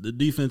this because the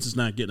defense is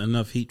not getting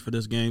enough heat for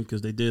this game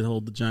because they did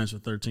hold the Giants for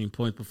 13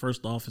 points. But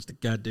first off, it's the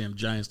goddamn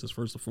Giants. That's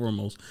first and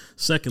foremost.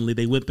 Secondly,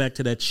 they went back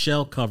to that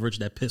shell coverage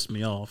that pissed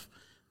me off.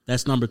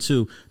 That's number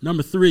 2.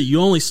 Number 3, you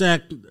only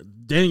sacked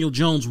Daniel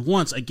Jones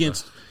once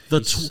against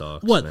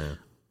Sucks, what? Man.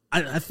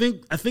 I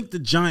think the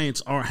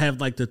Giants have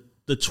like the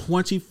the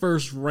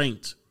 21st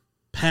ranked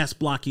pass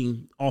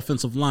blocking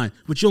offensive line,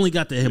 which you only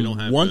got to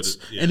him once.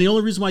 And the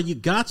only reason why you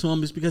got to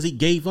him is because he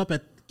gave up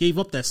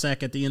that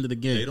sack at the end of the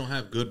game. They don't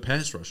have good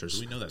pass rushers.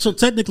 We know that. So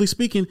technically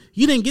speaking,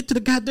 you didn't get to the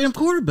goddamn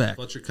quarterback.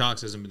 Fletcher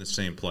Cox hasn't been the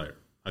same player.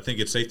 I think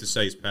it's safe to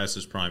say he's past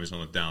his prime. He's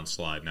on a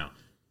downslide now.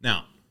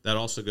 Now, that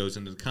also goes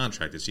into the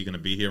contract. Is he going to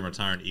be here and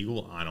retire an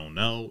Eagle? I don't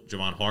know.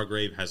 Javon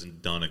Hargrave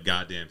hasn't done a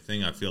goddamn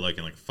thing, I feel like,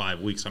 in like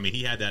 5 weeks. I mean,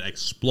 he had that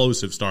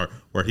explosive start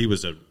where he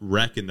was a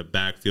wreck in the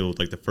backfield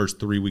like the first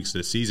 3 weeks of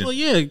the season. Well,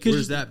 yeah.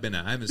 Where's that been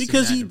at? I haven't seen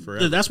that in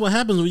forever. That's what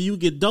happens when you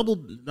get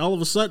doubled all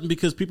of a sudden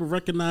because people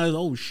recognize,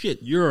 oh,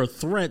 shit, you're a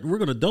threat. We're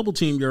going to double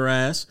team your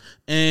ass,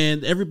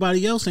 and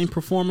everybody else ain't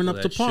performing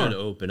up to par. That should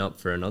open up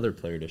for another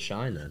player to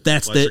shine then.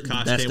 That's Fletcher the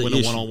Cox that's can't the win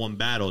issue. a one-on-one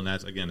battle, and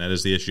that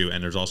is the issue.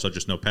 And there's also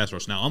just no pass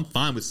rush. Now, I'm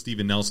fine with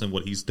Steven Nelson,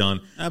 what he's done.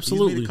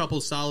 Absolutely. He's made a couple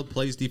of solid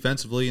plays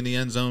defensively in the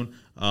end zone.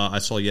 I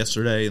saw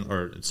yesterday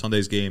or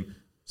Sunday's game,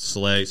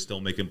 Slay still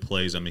making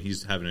plays. I mean,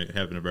 he's having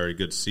a very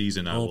good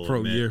season. I will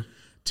admit. Year.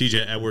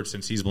 TJ Edwards,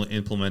 since he's been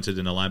implemented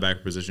in the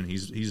linebacker position,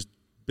 he's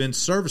been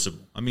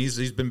serviceable. I mean,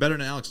 he's been better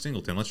than Alex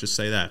Singleton. Let's just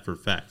say that for a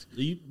fact.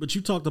 But you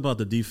talked about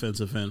the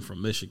defensive end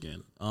from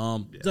Michigan.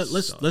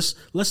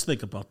 Let's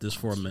think about this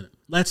for a minute.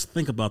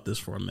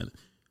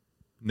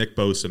 Nick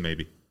Bosa,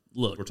 maybe.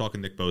 Look, we're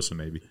talking Nick Bosa,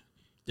 maybe.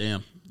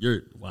 Damn,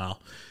 wow.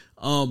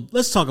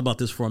 Let's talk about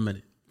this for a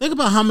minute. Think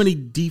about how many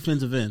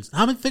defensive ends.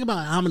 Think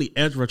about how many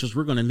edge rushers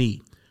we're going to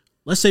need.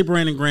 Let's say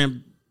Brandon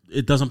Graham,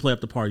 it doesn't play up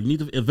to par. You need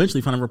to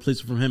eventually find a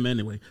replacement from him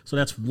anyway. So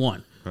that's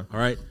one. All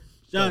right.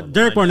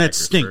 Derek Barnett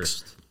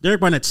stinks. First. Derek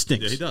Barnett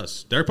stinks. Yeah, he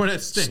does. Derek Barnett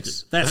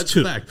stinks. That's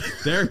two. A fact.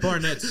 Derek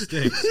Barnett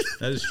stinks.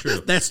 That is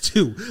true. That's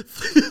two.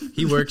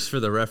 He works for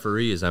the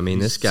referees. I mean,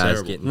 this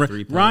guy's terrible. getting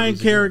 3 Ryan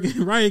penalties.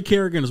 Ryan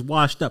Kerrigan is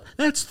washed up.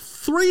 That's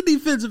 3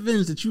 defensive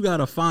ends that you got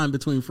to find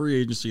between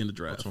free agency and the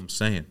draft. That's what I'm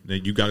saying.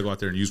 You got to go out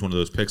there and use one of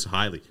those picks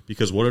highly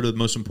because what are the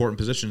most important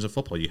positions in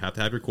football? You have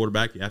to have your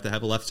quarterback, you have to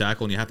have a left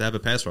tackle, and you have to have a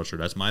pass rusher.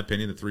 That's my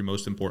opinion. The 3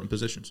 most important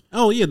positions.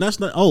 Oh yeah, that's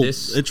not. Oh,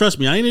 and trust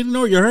me, I didn't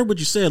ignore you. I heard what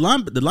you said.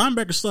 The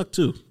linebacker suck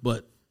too,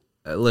 but.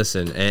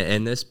 Listen,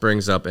 and this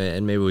brings up,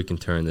 and maybe we can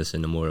turn this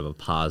into more of a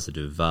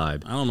positive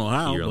vibe. I don't know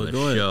how, here on but the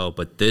go show,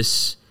 but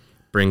this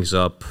brings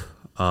up.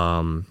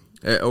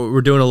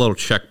 We're doing a little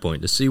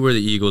checkpoint to see where the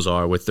Eagles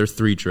are with their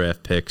 3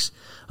 draft picks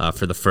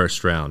for the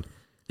first round.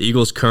 The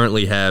Eagles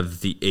currently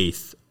have the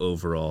 8th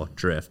overall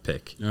draft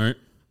pick. All right.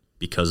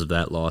 Because of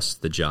that loss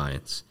to the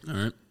Giants. All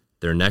right.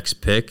 Their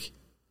next pick,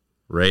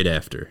 right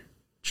after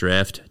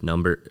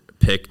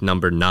pick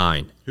number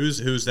 9.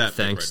 Who's that?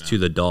 Thanks pick right to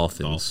now? the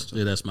Dolphins.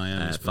 Yeah, that's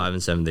Miami. At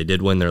 5-7, they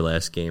did win their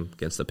last game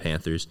against the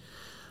Panthers,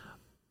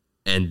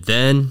 and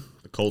then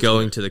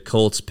to the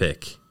Colts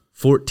pick,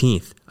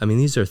 14th. I mean,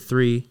 these are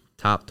 3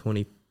 top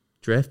 20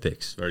 draft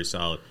picks. Very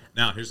solid.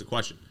 Now, here's the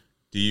question: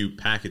 do you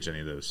package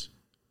any of those?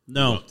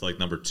 No, up to like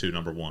number 2,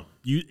 number 1.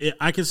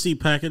 I can see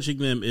packaging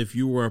them if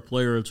you were a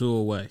player or 2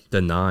 away.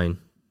 The 9.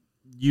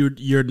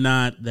 You're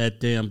not that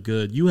damn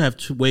good. You have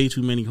way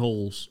too many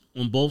holes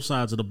on both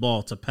sides of the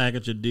ball to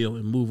package a deal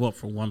and move up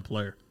for one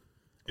player.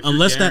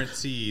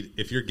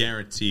 If you're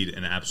guaranteed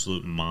an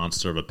absolute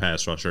monster of a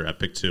pass rusher at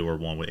pick 2 or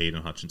 1 with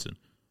Aiden Hutchinson,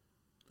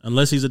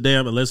 unless he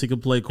can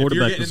play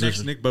quarterback position. The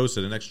next Nick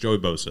Bosa, the next Joey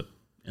Bosa,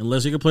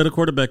 unless he can play the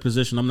quarterback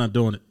position, I'm not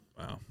doing it.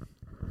 Wow.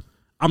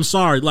 I'm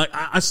sorry. Like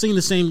I seen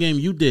the same game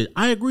you did.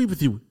 I agree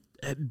with you.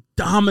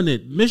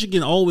 Dominant.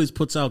 Michigan always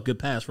puts out good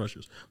pass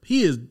rushers.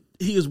 He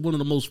is one of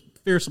the most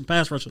fearsome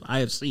pass rushers I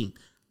have seen.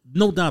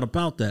 No doubt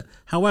about that.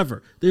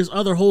 However, there's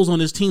other holes on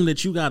this team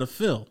that you got to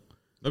fill.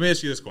 Let me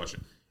ask you this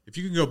question. If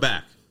you can go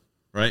back,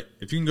 right?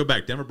 If you can go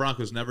back, Denver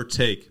Broncos never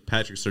take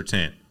Patrick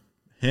Surtain.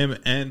 Him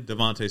and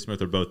Devontae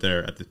Smith are both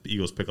there at the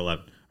Eagles pick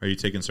 11. Are you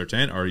taking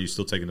Surtain or are you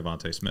still taking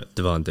Devontae Smith?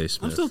 Devontae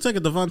Smith. I'm still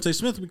taking Devontae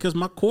Smith because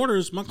my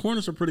corners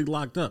are pretty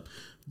locked up.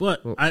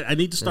 But I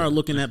need to start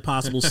looking at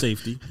possible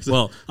safety.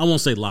 Well, I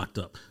won't say locked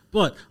up.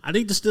 But I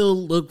need to still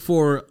look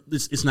for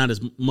this. It's not as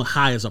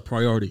high as a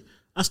priority.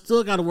 I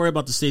still got to worry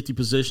about the safety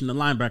position, the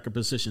linebacker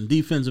position,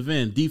 defensive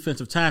end,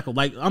 defensive tackle.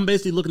 Like, I'm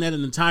basically looking at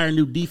an entire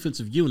new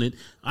defensive unit.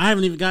 I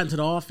haven't even gotten to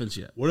the offense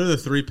yet. What are the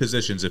 3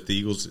 positions if the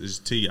Eagles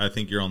I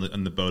think you're on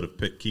the boat of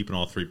keeping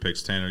all 3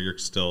 picks. Tanner, you're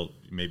still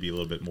maybe a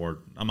little bit more.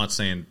 I'm not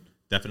saying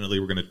definitely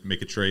we're going to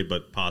make a trade,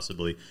 but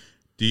possibly.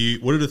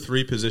 What are the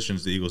 3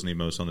 positions the Eagles need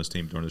most on this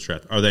team during this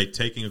draft? Are they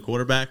taking a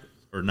quarterback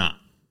or not?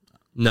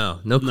 No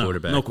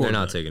quarterback. They're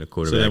not taking a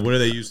quarterback. So then what do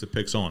they use the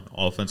picks on?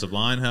 Offensive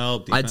line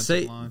help? I'd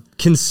say, line?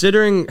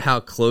 considering how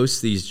close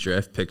these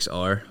draft picks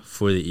are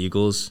for the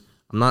Eagles,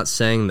 I'm not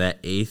saying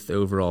that 8th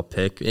overall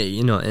pick,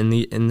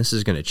 and this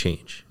is going to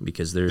change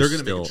because they're going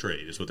to make a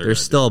trade. Is what there's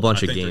still a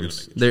bunch of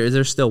games.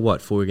 There's still what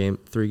 3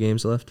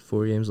 games left?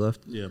 4 games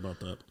left. Yeah,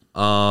 about that.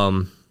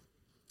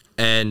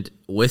 And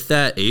with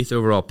that 8th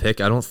overall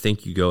pick, I don't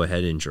think you go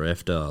ahead and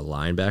draft a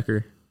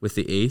linebacker with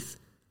the 8th.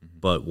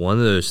 But one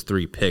of those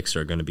 3 picks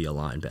are going to be a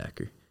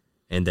linebacker.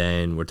 And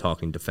then we're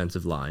talking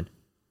defensive line,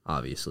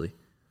 obviously.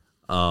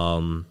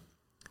 I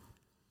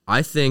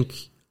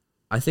think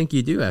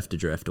you do have to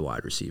draft a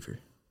wide receiver.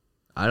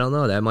 I don't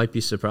know. That might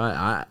be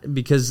surprise.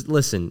 Because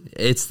listen,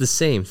 it's the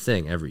same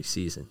thing every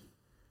season.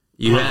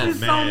 You have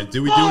man,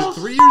 do we do it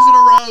 3 years in a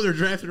row? They're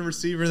drafting a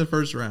receiver in the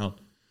first round.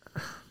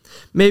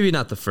 maybe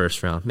not the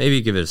first round.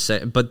 Maybe give it a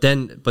second. But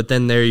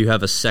then there you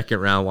have a second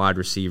round wide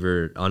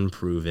receiver,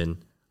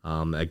 unproven.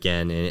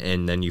 Again,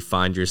 and then you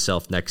find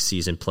yourself next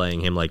season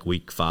playing him like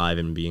week 5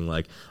 and being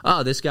like,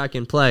 oh, this guy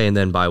can play. And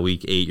then by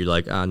week 8, you're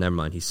like, oh, never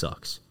mind, he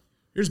sucks.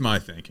 Here's my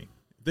thinking.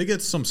 If they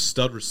get some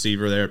stud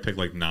receiver there at pick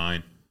like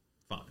 9,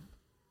 fine.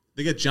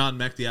 They get John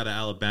Mechty out of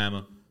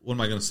Alabama. What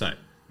am I going to say?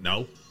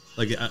 No.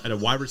 Like at a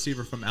wide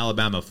receiver from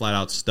Alabama, flat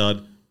out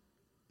stud,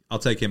 I'll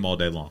take him all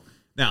day long.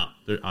 Now,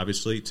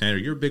 obviously, Tanner,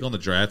 you're big on the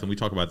draft, and we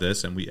talk about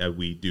this, and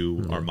we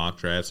do our mock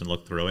drafts and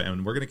look through it,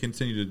 and we're going to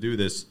continue to do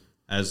this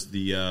as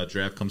the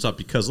draft comes up.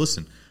 Because,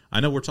 listen, I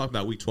know we're talking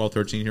about week 12,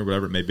 13 here,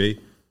 whatever it may be,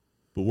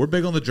 but we're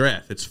big on the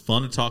draft. It's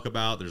fun to talk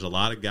about. There's a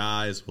lot of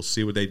guys. We'll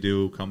see what they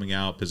do coming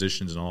out,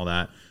 positions and all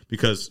that.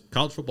 Because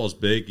college football is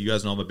big. You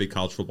guys know I'm a big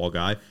college football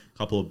guy. A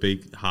couple of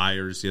big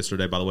hires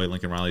yesterday. By the way,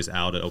 Lincoln Riley's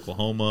out at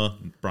Oklahoma.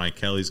 Brian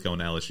Kelly's going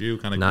to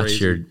LSU. Kind of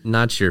crazy.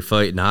 Not your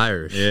fighting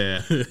Irish.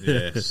 Yeah.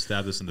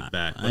 Stab this in the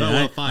back.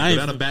 But fine. Go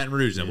down to Baton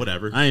Rouge then.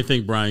 Whatever. I didn't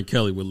think Brian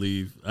Kelly would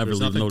leave. There's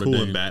nothing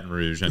cool in Baton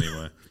Rouge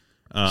anyway.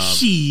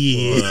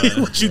 Shit,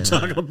 what you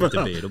talking about?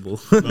 Debatable.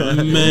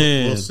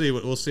 Man,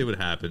 we'll see what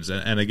happens.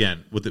 And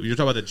again, you're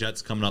talking about the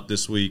Jets coming up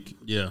this week.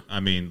 Yeah, I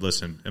mean,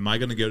 listen, am I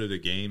going to go to the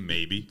game?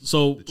 Maybe.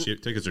 So the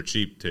tickets are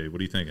cheap too.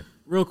 What are you thinking?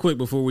 Real quick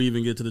before we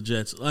even get to the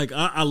Jets, like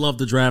I love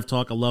the draft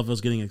talk. I love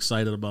us getting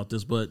excited about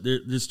this, but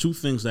there's two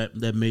things that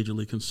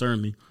majorly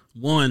concern me.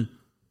 One,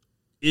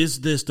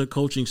 is this the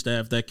coaching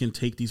staff that can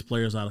take these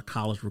players out of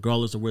college,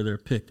 regardless of where they're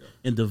picked,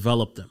 and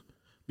develop them?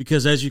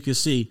 Because as you can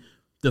see,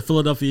 the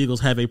Philadelphia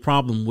Eagles have a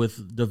problem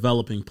with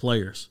developing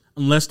players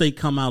unless they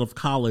come out of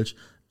college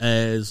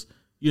as,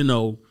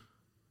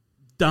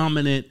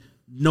 dominant,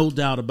 no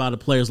doubt about it,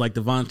 players like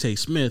Devontae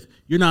Smith.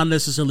 You're not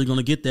necessarily going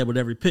to get that with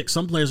every pick.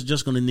 Some players are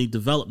just going to need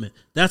development.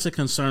 That's a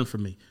concern for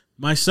me.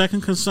 My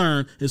second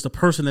concern is the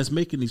person that's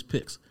making these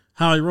picks,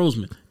 Howie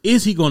Roseman.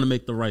 Is he going to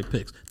make the right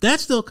picks? That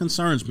still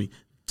concerns me.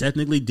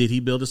 Technically, did he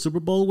build a Super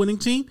Bowl winning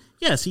team?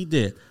 Yes, he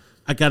did.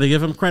 I got to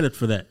give him credit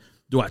for that.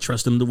 Do I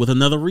trust him with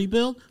another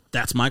rebuild?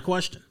 That's my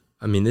question.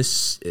 I mean,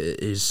 this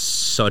is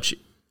such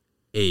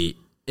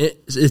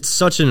it's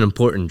such an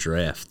important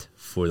draft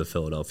for the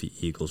Philadelphia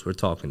Eagles. We're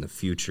talking the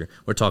future.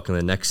 We're talking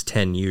the next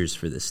 10 years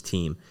for this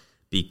team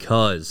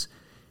because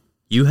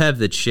you have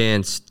the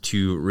chance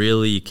to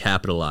really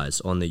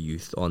capitalize on the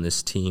youth on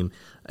this team.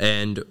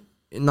 And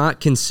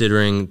not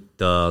considering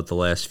the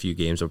last few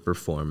games of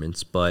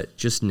performance, but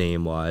just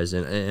name-wise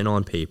and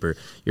on paper,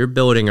 you're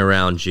building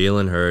around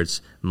Jalen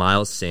Hurts,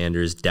 Miles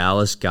Sanders,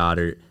 Dallas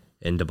Goedert,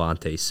 and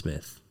Devontae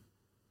Smith.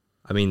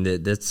 I mean,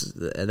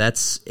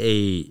 that's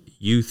a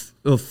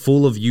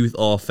full of youth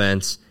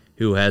offense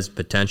who has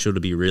potential to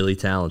be really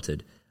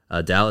talented.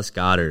 Dallas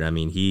Goedert, I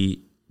mean,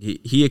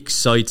 he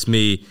excites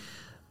me,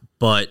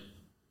 but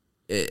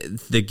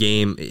the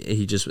game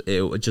it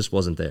just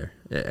wasn't there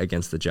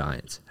against the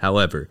Giants.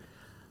 However,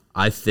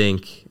 I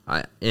think,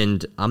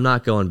 and I'm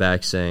not going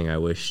back saying I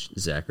wish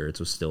Zach Ertz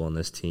was still on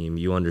this team.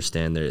 You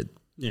understand that.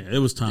 Yeah, it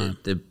was time.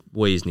 The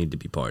ways need to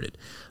be parted.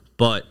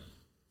 But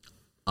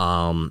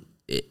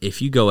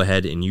if you go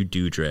ahead and you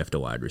do draft a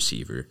wide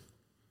receiver,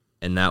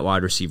 and that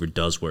wide receiver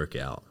does work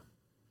out,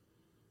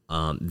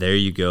 there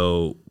you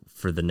go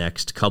for the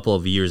next couple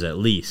of years at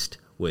least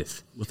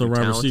with a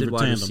talented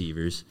wide tandem.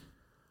 receivers.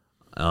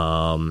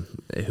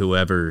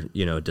 Whoever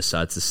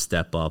decides to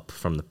step up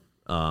from the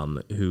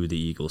who the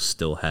Eagles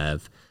still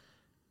have.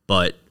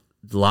 But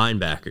the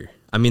linebacker,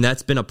 I mean,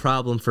 that's been a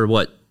problem for,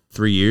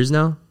 3 years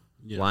now?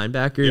 Yeah.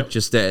 Linebacker,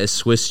 just a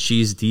Swiss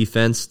cheese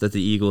defense that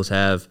the Eagles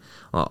have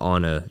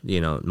on a,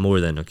 more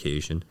than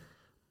occasion.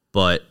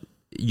 But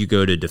you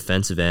go to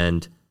defensive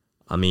end,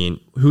 I mean,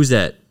 who's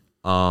that?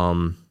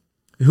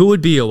 Who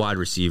would be a wide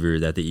receiver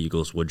that the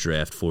Eagles would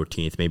draft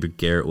 14th? Maybe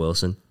Garrett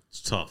Wilson?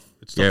 It's tough.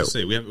 It's tough to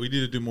say. We need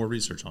to do more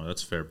research on it.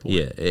 That's a fair point.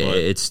 Yeah,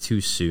 it's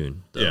too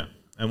soon, though. Yeah.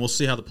 And we'll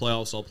see how the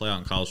playoffs all play out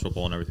in college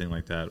football and everything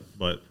like that.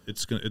 But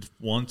it's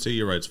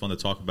you're right. It's fun to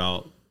talk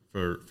about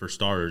for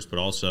starters, but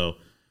also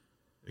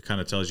it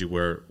kind of tells you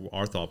where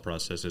our thought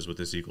process is with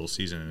this Eagles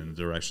season and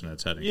the direction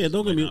that's heading. Yeah,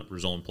 don't get me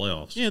result in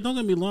playoffs. Yeah, don't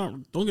get me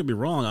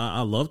wrong.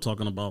 I love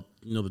talking about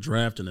the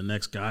draft and the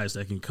next guys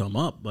that can come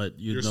up. But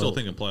you're still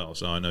thinking playoffs.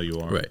 So I know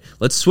you are. Right.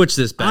 Let's switch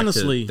this back to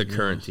the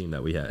current team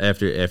that we have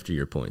after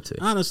your point too.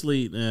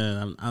 Honestly,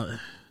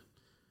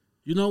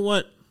 you know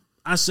what?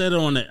 I said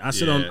on the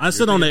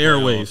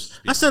airwaves.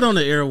 I said on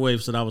the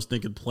airwaves that I was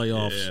thinking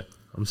playoffs. Yeah.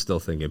 I'm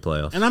still thinking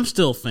playoffs, and I'm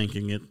still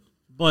thinking it.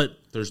 But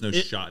there's no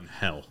shot in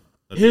hell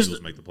that the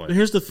Eagles make the playoffs.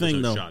 Here's the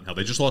thing, though. Shot in hell.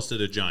 They just lost to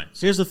the Giants.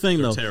 Here's the thing,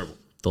 though. Terrible.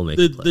 They'll make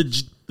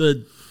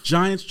the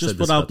Giants just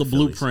put out the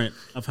blueprint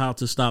of how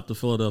to stop the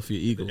Philadelphia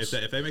Eagles.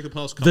 If they make the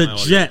playoffs, pretend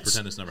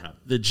this never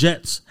happened. The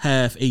Jets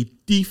have a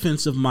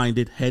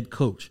defensive-minded head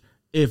coach.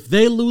 If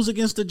they lose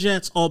against the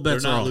Jets, all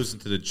bets They're are not off. losing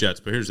to the Jets,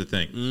 but here's the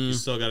thing. You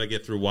still got to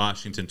get through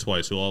Washington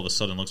twice, who all of a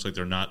sudden looks like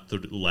they're not the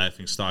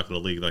laughing stock of the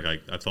league like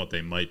I thought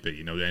they might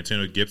be.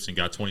 Antonio Gibson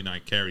got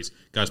 29 carries.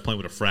 Guy's playing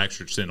with a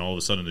fractured shin. All of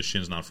a sudden, the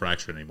shin's not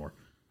fractured anymore.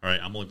 All right,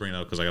 I'm only bringing it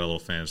up because I got a little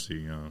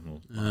fantasy.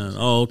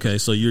 Okay.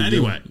 So you're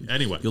Anyway,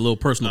 your little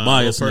personal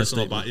bias.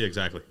 Yeah,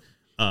 exactly.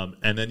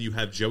 And then you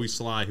have Joey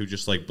Sly, who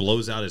just like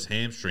blows out his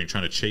hamstring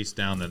trying to chase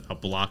down a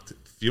blocked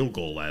field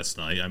goal last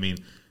night. I mean,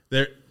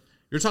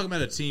 you're talking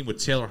about a team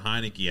with Taylor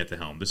Heineke at the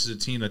helm. This is a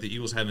team that the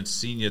Eagles haven't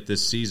seen yet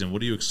this season.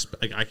 What do you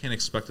expect? I can't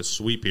expect a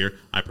sweep here.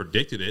 I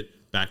predicted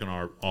it back in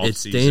our offseason.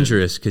 It's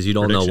dangerous because you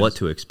don't know what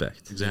to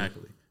expect.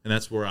 Exactly. And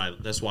that's why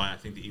I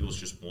think the Eagles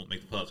just won't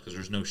make the playoffs, because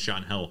there's no shot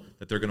in hell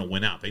that they're going to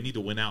win out. They need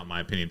to win out, in my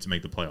opinion, to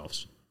make the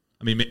playoffs.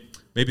 I mean,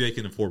 maybe they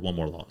can afford one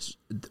more loss.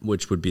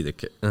 Which would be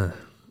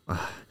the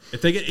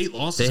if they get 8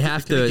 losses, they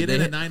have can to they get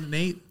in at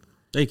 9-8.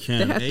 They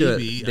can.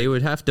 They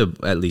would have to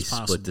at least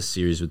split the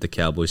series with the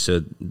Cowboys.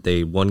 So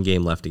they one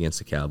game left against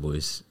the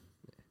Cowboys.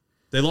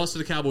 They lost to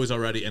the Cowboys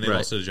already, and they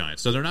lost to the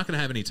Giants. So they're not going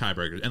to have any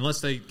tiebreakers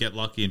unless they get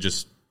lucky and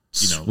just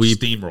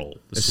steamroll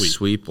the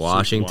sweep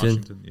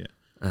Washington.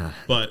 Yeah.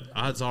 But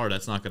odds are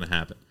that's not going to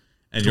happen.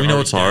 And we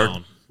know it's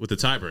hard with the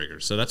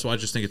tiebreakers. So that's why I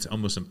just think it's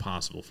almost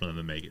impossible for them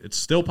to make it. It's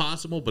still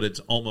possible, but it's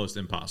almost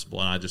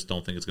impossible, and I just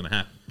don't think it's going to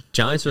happen.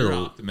 Giants are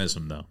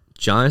optimism, though.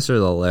 Giants are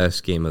the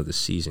last game of the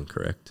season,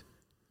 correct?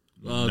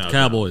 No,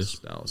 Cowboys.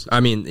 Dallas.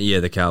 I mean, yeah,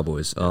 the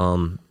Cowboys.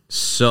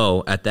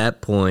 So at that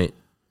point,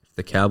 if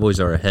the Cowboys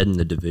are ahead in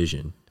the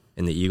division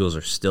and the Eagles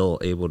are still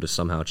able to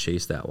somehow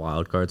chase that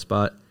wild card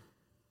spot,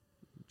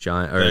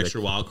 the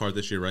extra wild card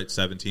this year, right?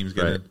 7 teams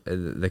get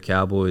in. The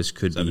Cowboys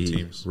could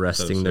be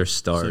resting their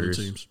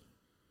starters.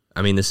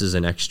 I mean, this is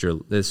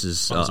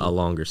a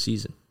longer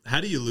season. How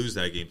do you lose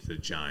that game to the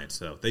Giants,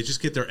 though? They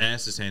just get their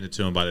asses handed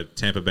to them by the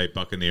Tampa Bay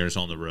Buccaneers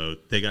on the road.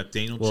 They got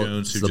Daniel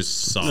Jones, who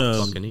just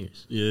sucks.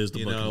 Buccaneers. Yeah, it's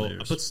the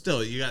Buccaneers. But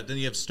still, you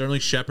have Sterling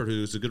Shepard,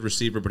 who's a good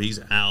receiver, but he's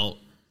out.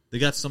 They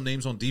got some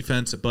names on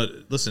defense, but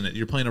listen,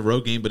 you're playing a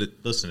road game, but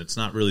it's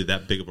not really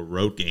that big of a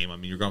road game. I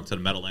mean, you're going to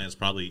the Meadowlands.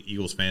 Probably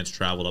Eagles fans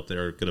traveled up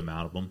there, a good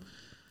amount of them.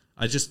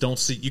 I just don't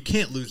see. You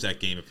can't lose that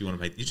game if you want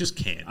to make. You just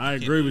can't. I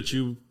agree with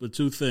you with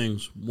 2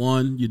 things.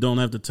 1, you don't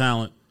have the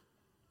talent.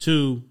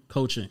 2,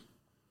 coaching.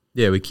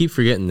 Yeah, we keep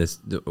forgetting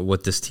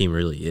what this team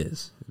really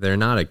is. They're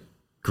not a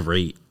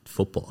great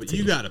football team.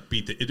 You got to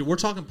beat we're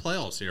talking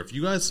playoffs here. If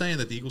you guys saying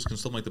that the Eagles can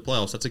still make the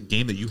playoffs, that's a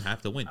game that you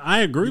have to win. I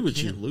agree with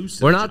you.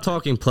 We're not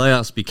talking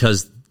playoffs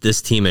because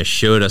this team has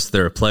showed us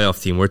they're a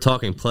playoff team. We're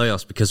talking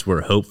playoffs because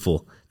we're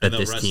hopeful that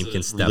this team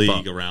can step up. The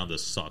league around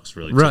us sucks,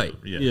 really. Right.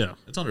 Yeah.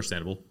 It's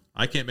understandable.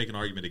 I can't make an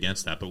argument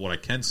against that, but what I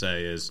can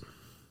say is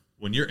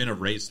when you're in a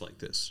race like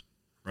this,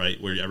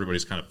 right, where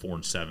everybody's kind of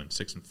 4-7,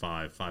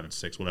 6-5,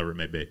 5-6, whatever it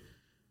may be,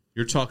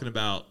 you're talking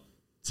about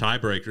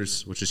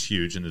tiebreakers, which is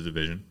huge in the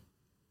division.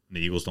 And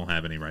the Eagles don't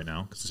have any right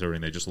now,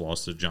 considering they just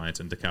lost to the Giants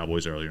and the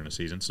Cowboys earlier in the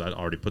season, so that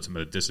already puts them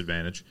at a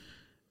disadvantage.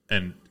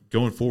 And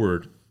going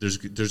forward, there's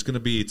going to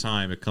be a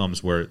time it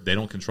comes where they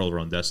don't control their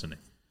own destiny.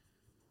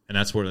 And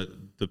that's where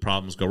the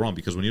problems go wrong,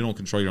 because when you don't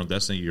control your own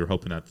destiny, you're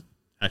hoping that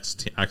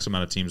X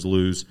amount of teams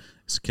lose,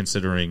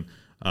 considering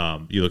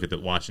you look at the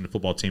Washington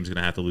football team's going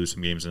to have to lose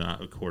some games. And,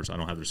 of course, I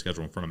don't have their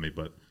schedule in front of me,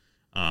 but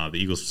the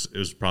Eagles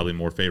is probably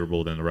more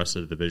favorable than the rest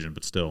of the division,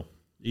 but still.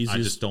 I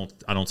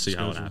don't see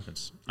how it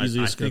happens. I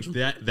think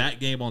that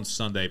game on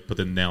Sunday put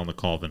the nail in the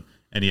coffin.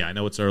 And, yeah, I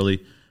know it's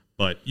early,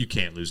 but you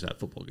can't lose that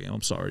football game.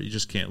 I'm sorry. You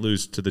just can't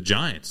lose to the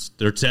Giants.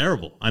 They're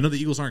terrible. I know the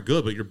Eagles aren't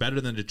good, but you're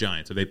better than the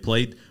Giants. If they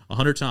played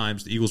 100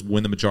 times, the Eagles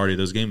win the majority of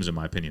those games, in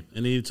my opinion.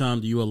 And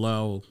anytime you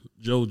allow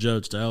Joe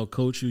Judge to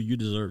out-coach you,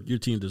 your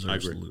team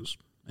deserves to lose.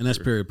 And that's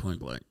period point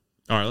blank.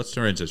 All right, let's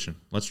transition.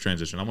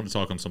 I want to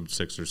talk on some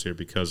Sixers here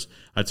because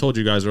I told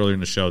you guys earlier in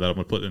the show that I'm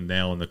going to put a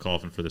nail in the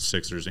coffin for the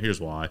Sixers, and here's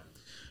why.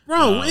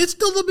 Bro, it's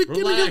still the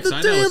beginning of the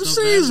damn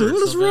season.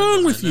 What is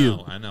wrong with you?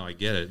 I know. I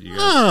get it. You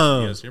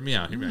guys hear me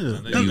out. You make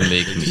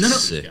me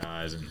sick.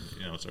 Guys, and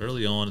it's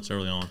early on.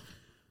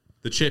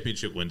 The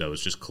championship window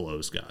is just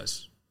closed,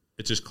 guys.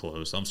 It's just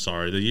closed. I'm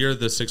sorry. The year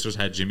the Sixers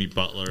had Jimmy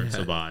Butler and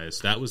Tobias,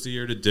 that was the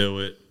year to do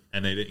it,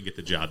 and they didn't get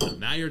the job done.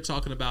 Now you're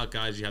talking about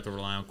guys you have to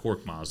rely on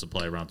Korkmaz to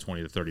play around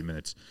 20 to 30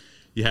 minutes.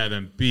 You have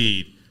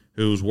Embiid,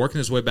 who's working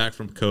his way back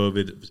from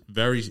COVID.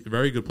 Very,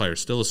 very good player.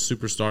 Still a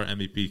superstar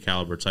MVP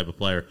caliber type of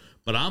player.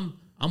 But I'm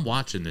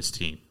watching this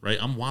team, right?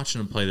 I'm watching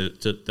them play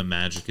the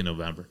Magic in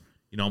November.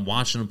 I'm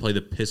watching them play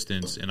the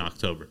Pistons in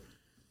October.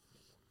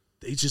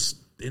 They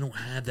don't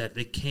have that.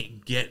 They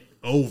can't get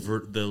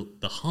over the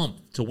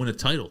hump to win a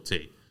title,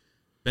 T.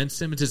 Ben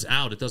Simmons is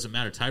out. It doesn't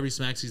matter.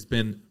 Tyrese Maxey's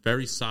been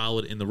very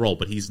solid in the role,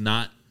 but he's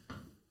not.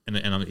 And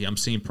I'm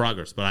seeing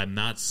progress, but I'm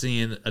not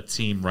seeing a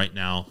team right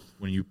now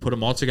when you put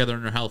them all together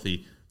and they're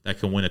healthy that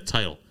can win a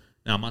title.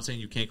 Now, I'm not saying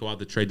you can't go out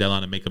the trade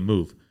deadline and make a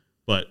move,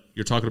 but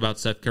you're talking about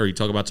Seth Curry, you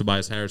talk about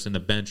Tobias Harris and the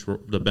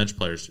bench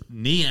players.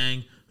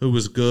 Niang, who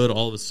was good,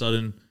 all of a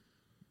sudden,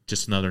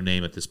 just another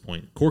name at this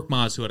point.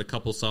 Korkmaz, who had a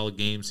couple solid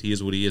games, he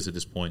is what he is at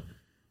this point.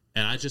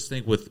 And I just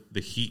think with the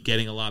Heat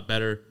getting a lot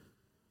better,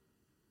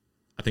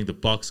 I think the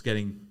Bucks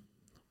getting.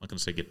 I'm not going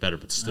to say get better,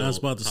 but still. I was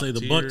about to say the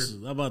tier. Bucks.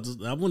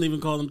 I wouldn't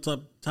even call them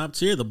top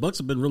tier. The Bucks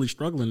have been really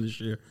struggling this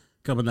year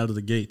coming out of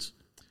the gates.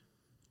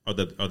 Are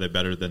they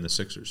better than the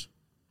Sixers?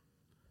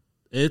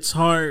 It's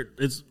hard.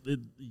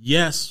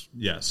 Yes,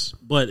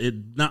 but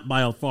not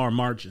by a far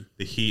margin.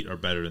 The Heat are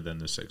better than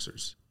the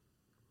Sixers.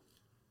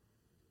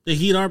 The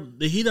Heat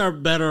are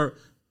better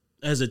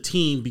as a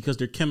team because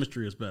their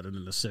chemistry is better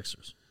than the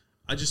Sixers.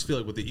 I just feel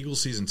like with the Eagles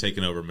season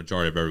taking over a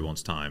majority of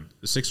everyone's time,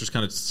 the Sixers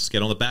kind of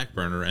get on the back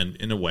burner, and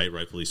in a way,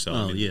 rightfully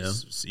so.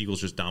 The Eagles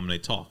just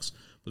dominate talks.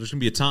 But there's going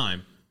to be a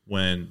time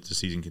when the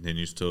season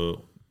continues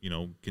to,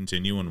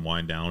 continue and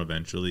wind down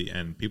eventually,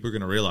 and people are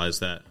going to realize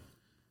that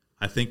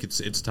I think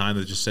it's time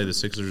to just say the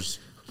Sixers,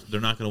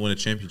 they're not going to win a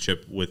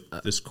championship with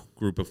this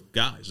group of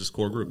guys, this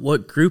core group.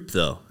 What group,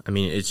 though? I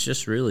mean, it's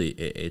just really,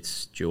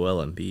 it's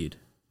Joel Embiid.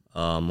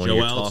 When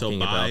you're talking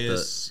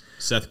Tobias,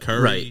 about Seth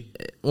Curry.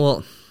 Right.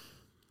 Well,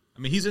 I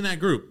mean, he's in that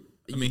group.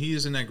 He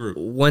is in that group.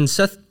 When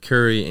Seth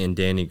Curry and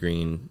Danny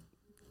Green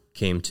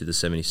came to the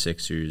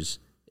 76ers,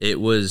 it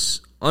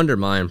was under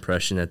my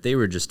impression that they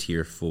were just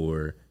here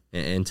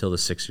until the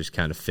Sixers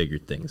kind of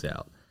figured things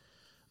out.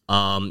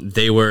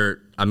 They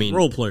were,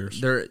 role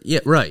players.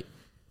 Right.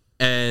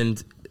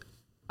 And,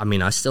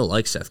 I still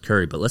like Seth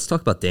Curry, but let's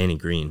talk about Danny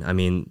Green.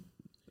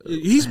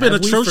 He's been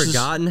atrocious. We've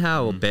forgotten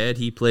how bad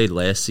he played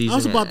last season. I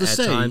was about to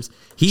say. Times.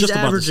 He's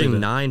averaging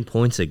 9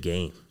 points a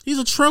game. He's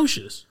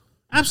atrocious.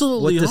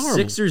 Absolutely what horrible.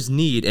 The Sixers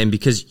need, and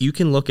because you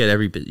can look at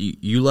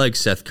you like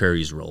Seth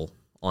Curry's role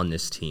on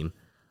this team.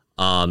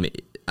 Joel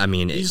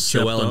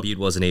Embiid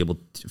wasn't able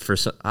to,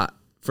 first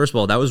of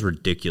all, that was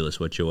ridiculous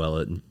what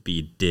Joel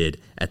Embiid did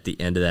at the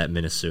end of that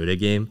Minnesota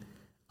game,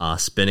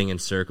 spinning in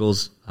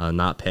circles,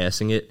 not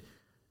passing it.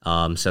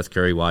 Seth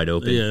Curry wide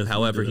open. Yeah,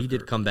 however, he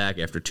did come back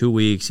after 2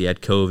 weeks. He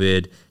had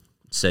COVID,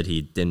 said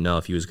he didn't know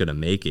if he was going to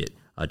make it.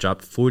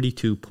 Dropped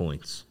 42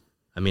 points.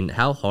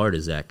 How hard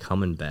is that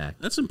coming back?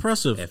 That's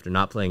impressive. After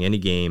not playing any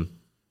game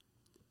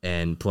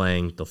and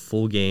playing the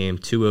full game,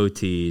 2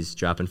 OTs,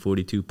 dropping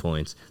 42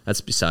 points.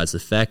 That's besides the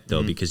fact,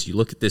 though, because you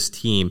look at this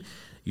team,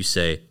 you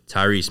say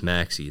Tyrese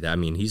Maxey.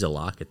 He's a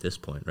lock at this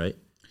point, right?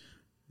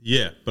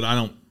 Yeah, but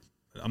I'm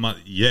not,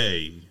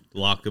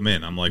 lock him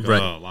in. I'm like,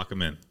 right. Lock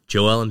him in.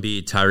 Joel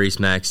Embiid, Tyrese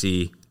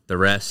Maxey, the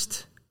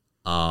rest.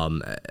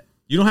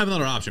 You don't have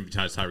another option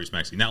besides Tyrese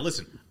Maxey. Now,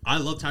 listen, I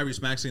love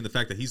Tyrese Maxey and the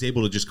fact that he's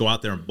able to just go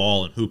out there and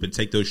ball and hoop and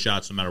take those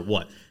shots no matter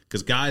what.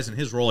 Because guys in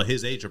his role at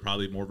his age are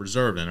probably more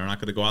reserved, and they're not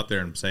going to go out there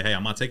and say, hey,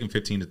 I'm not taking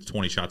 15 to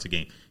 20 shots a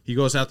game. He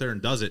goes out there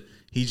and does it.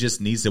 He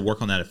just needs to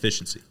work on that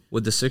efficiency.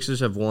 Would the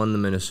Sixers have won the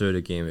Minnesota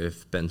game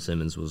if Ben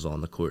Simmons was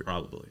on the court?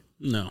 Probably.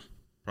 No.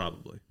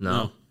 Probably.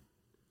 No.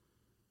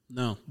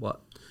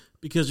 What?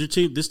 Because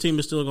this team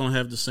is still going to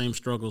have the same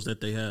struggles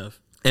that they have.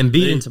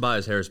 Embiid and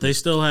Tobias Harris. They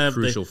still have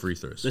crucial free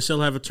throws. They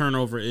still have a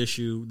turnover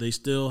issue. They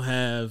still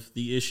have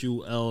the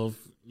issue of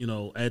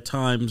at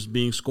times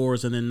being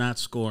scorers and then not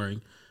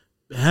scoring.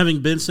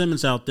 Having Ben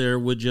Simmons out there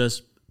would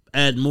just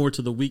add more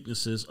to the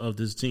weaknesses of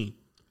this team.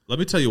 Let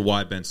me tell you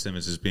why Ben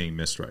Simmons is being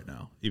missed right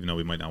now, even though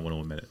we might not want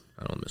to admit it.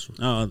 I don't miss him.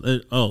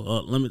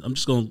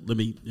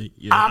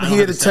 I'm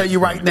here to tell you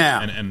right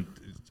now. And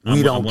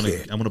we don't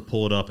care. I'm going to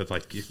pull it up if I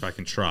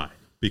can try,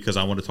 because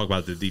I want to talk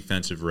about the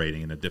defensive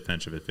rating and the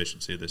defensive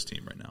efficiency of this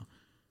team right now.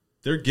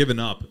 They're giving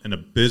up an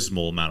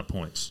abysmal amount of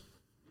points.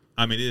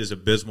 It is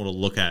abysmal to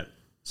look at,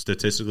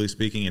 statistically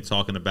speaking, and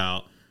talking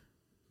about.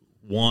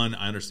 One,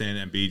 I understand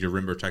Embiid, your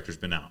rim protector's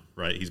been out,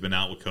 right? He's been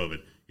out with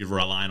COVID. You're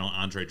relying on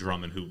Andre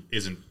Drummond, who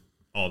isn't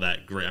all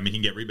that great. He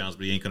can get rebounds,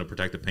 but he ain't going to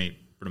protect the paint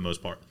for the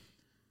most part.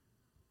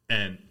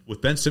 And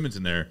with Ben Simmons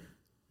in there,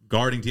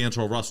 guarding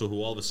D'Angelo Russell,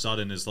 who all of a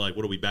sudden is like,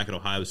 what are we, back at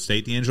Ohio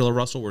State D'Angelo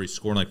Russell, where he's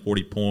scoring like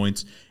 40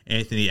 points.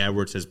 Anthony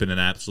Edwards has been an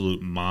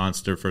absolute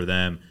monster for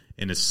them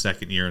in his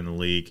second year in the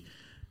league.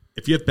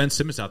 If you have Ben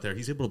Simmons out there,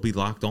 he's able to be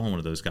locked on one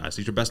of those guys.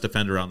 He's your best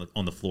defender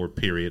on the floor,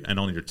 period, and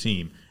on your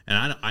team.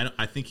 And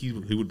I think he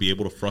would be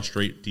able to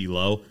frustrate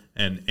D'Lo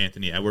and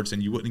Anthony Edwards,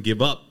 and you wouldn't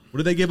give up. What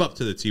did they give up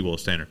to the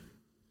T-Wolves, Tanner?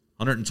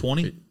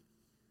 120?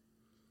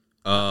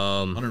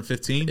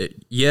 115?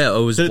 It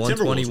was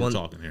 121.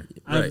 Talking here.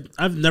 Right.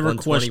 I've never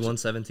questioned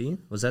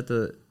 117. Was that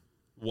the?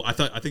 Well, I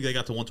think they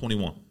got to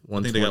 121.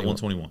 I think they got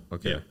 121.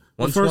 Okay. Yeah.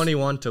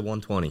 121 to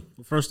 120.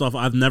 First off,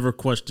 I've never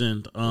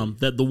questioned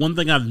that. The one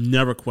thing I've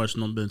never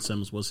questioned on Ben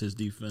Simmons was his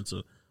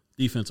defensive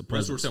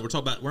presence.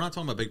 We're not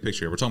talking about big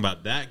picture here. We're talking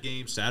about that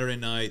game Saturday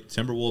night.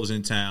 Timberwolves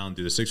in town.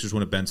 Do the Sixers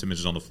win if Ben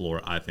Simmons is on the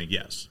floor? I think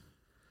yes.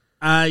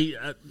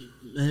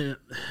 Their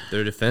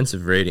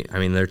defensive rating.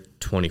 They're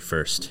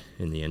 21st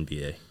in the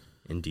NBA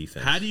in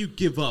defense. How do you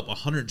give up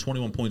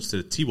 121 points to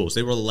the T-Wolves?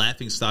 They were the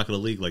laughing stock of the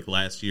league like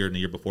last year and the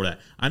year before that.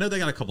 I know they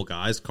got a couple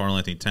guys,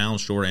 Karl-Anthony Towns,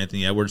 Shore,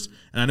 Anthony Edwards,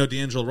 and I know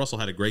D'Angelo Russell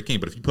had a great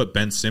game, but if you put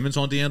Ben Simmons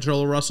on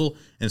D'Angelo Russell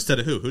instead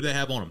of who do they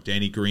have on him?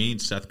 Danny Green,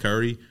 Seth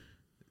Curry,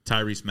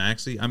 Tyrese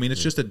Maxey?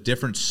 It's just a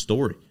different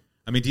story.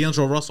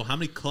 D'Angelo Russell, how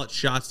many clutch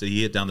shots did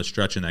he hit down the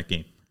stretch in that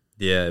game?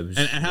 Yeah, it was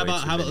and how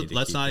about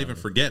let's not even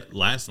forget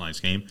last night's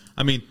game.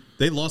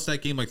 They lost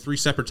that game like 3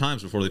 separate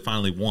times before they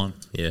finally won.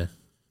 Yeah.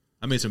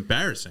 I mean, it's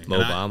embarrassing. Mo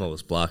Bamba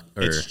was blocked.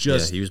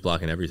 He was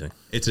blocking everything.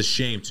 It's a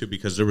shame, too,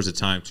 because there was a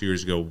time 2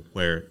 years ago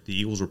where the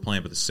Eagles were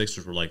playing, but the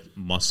Sixers were like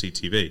must-see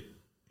TV.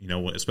 You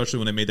know, especially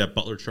when they made that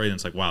Butler trade, and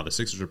it's like, wow, the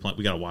Sixers are playing.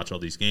 We got to watch all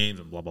these games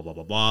and blah, blah, blah,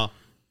 blah, blah.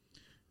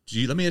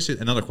 Let me ask you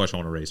another question I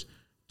want to raise.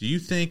 Do you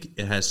think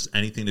it has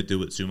anything to do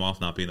with Zumoff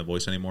not being the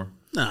voice anymore?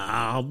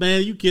 Nah,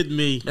 man, you kidding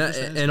me?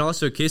 And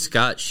also, Kay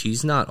Scott,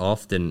 she's not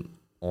often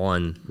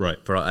on. Right.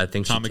 I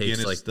think Tom she takes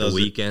McGinnis like the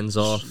weekends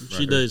off.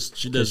 She does.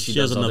 She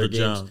has another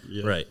job.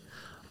 Yeah. Right.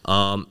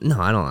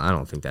 No, I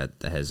don't think that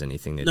has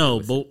anything to do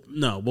with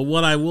it. But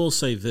what I will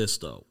say this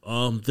though,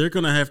 they're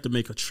gonna have to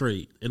make a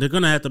trade, and they're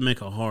gonna have to make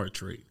a hard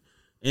trade,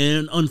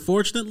 and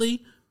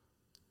unfortunately,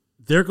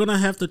 they're gonna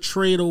have to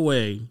trade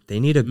away. They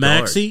need a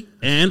Maxey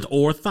and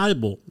or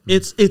Thibault.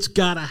 It's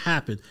gotta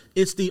happen.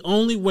 It's the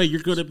only way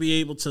you're gonna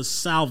be able to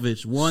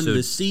salvage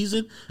this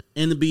season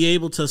and to be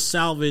able to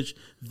salvage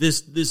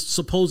this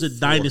supposed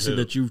dynasty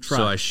that you've tried.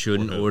 So I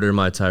shouldn't order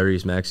my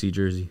Tyrese Maxey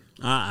jersey.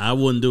 I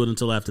wouldn't do it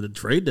until after the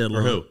trade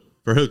deadline.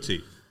 For who,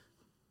 T?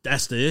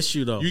 That's the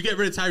issue, though. You get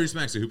rid of Tyrese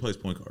Maxey, who plays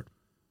point guard?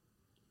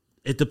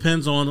 It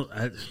depends on.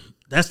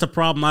 That's the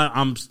problem.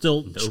 I'm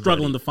still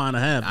struggling to find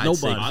a half.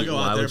 Nobody.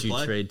 Why would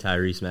you trade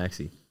Tyrese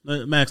Maxey?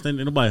 Max, ain't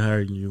nobody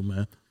hiring you,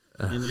 man.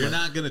 You're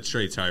not going to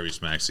trade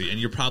Tyrese Maxey, and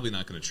you're probably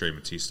not going to trade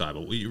Matisse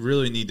Thybulle. What you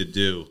really need to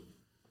do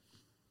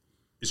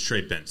is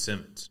trade Ben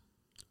Simmons.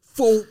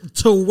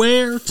 To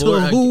where? To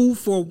who?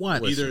 For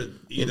what?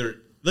 Either.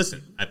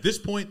 Listen, at this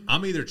point,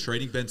 I'm either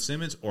trading Ben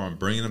Simmons or I'm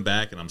bringing him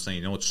back, and I'm saying,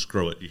 you know what,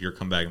 screw it. You're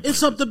come back.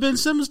 It's up to Ben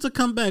Simmons to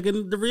come back,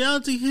 and the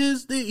reality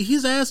is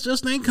his ass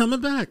just ain't coming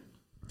back.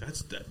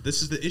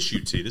 This is the issue,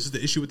 T. This is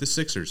the issue with the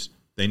Sixers.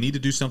 They need to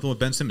do something with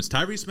Ben Simmons.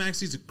 Tyrese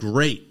Maxey's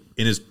great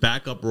in his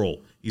backup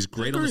role. He's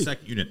great on the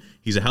second unit.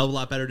 He's a hell of a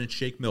lot better than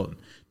Shake Milton.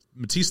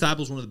 Matisse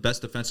Thybulle is one of the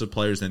best defensive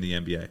players in the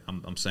NBA.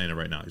 I'm saying it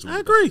right now. I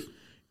agree.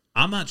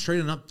 I'm not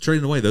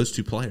trading away those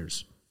two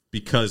players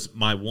because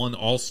my one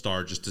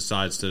all-star just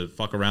decides to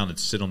fuck around and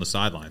sit on the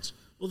sidelines.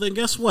 Well, then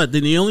guess what?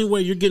 Then the only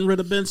way you're getting rid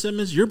of Ben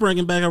Simmons, you're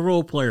bringing back a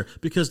role player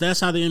because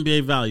that's how the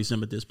NBA values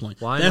him at this point.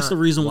 That's the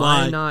reason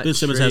why Ben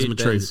Simmons hasn't been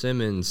traded. Ben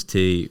Simmons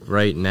to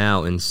right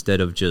now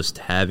instead of just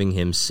having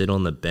him sit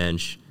on the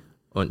bench,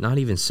 or not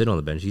even sit on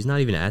the bench. He's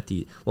not even at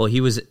the. Well, he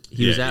was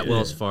at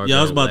Wells Fargo. Yeah,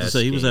 I was about to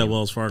say he was at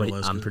Wells Fargo but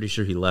last I'm game. pretty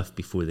sure he left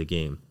before the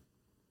game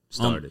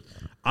started.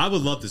 I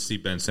would love to see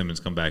Ben Simmons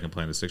come back and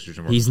play in the Sixers.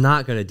 He's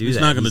not going to do that. He's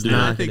not going to do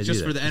that. I think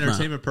just for the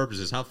entertainment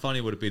purposes, how funny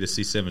would it be to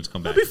see Simmons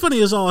come back? It'd be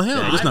funny as all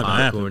hell. It's not going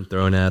to happen.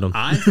 Thrown at him.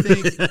 I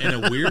think in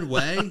a weird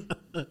way,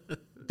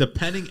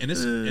 depending, and this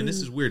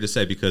is weird to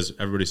say because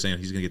everybody's saying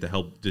he's going to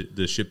get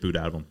the shit boot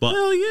out of him. But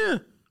hell yeah,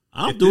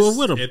 I'll do it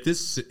with him.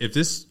 If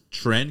this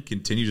trend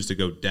continues to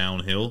go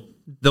downhill,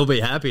 they'll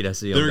be happy to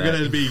see him. They're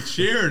going to be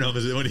cheering him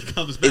when he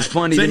comes back. It's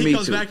funny to me he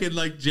comes too. back in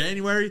like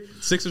January.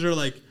 Sixers are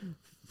like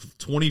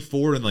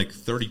 24 and like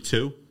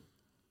 32.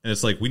 And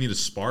it's like, we need a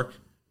spark.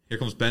 Here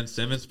comes Ben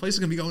Simmons. The place is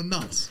going to be going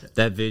nuts.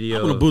 That video.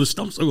 I'm going to boo the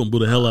stumps. I'm going to boo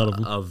the hell out of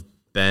him. Of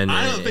Ben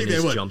I don't think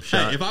his they would. jump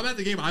shot. Hey, if I'm at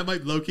the game, I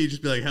might low-key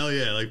just be like, hell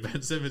yeah, like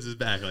Ben Simmons is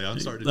back. Like I'm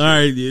starting to all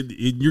right,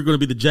 you're going to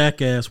be the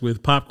jackass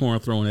with popcorn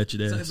thrown at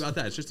you. It's not about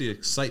that. It's just the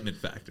excitement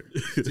factor.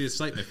 It's the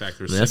excitement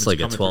factor. That's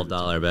like a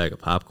 $12 bag of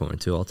popcorn,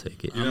 too. I'll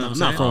take it. You know I'm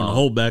not throwing the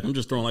whole back. I'm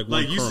just throwing like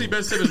one you kernel. see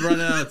Ben Simmons running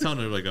out of the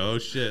tunnel, you're like, oh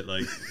shit,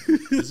 like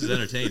this is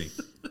entertaining.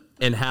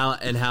 And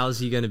how's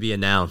he going to be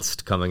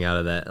announced coming out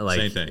of that?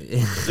 Like, Same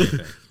thing.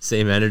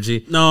 Same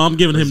energy. No, I'm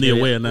giving him the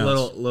away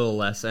announce. Little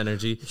less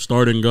energy.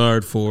 Starting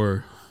guard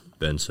for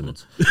Ben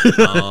Simmons.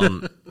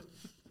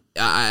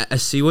 I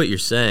see what you're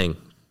saying,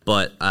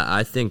 but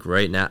I think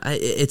right now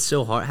it's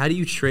so hard. How do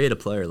you trade a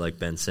player like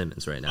Ben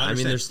Simmons right now? I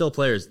mean, there's still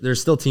players.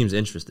 There's still teams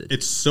interested.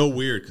 It's so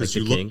weird because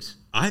like the Kings.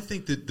 I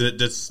think that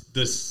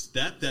the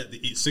step that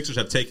the Sixers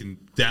have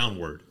taken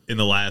downward in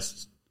the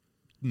last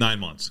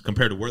 9 months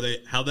compared to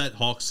how that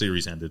Hawks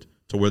series ended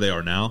to where they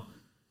are now,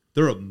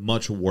 they're a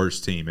much worse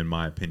team in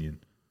my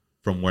opinion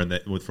from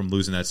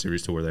losing that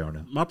series to where they are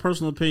now. My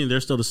personal opinion, they're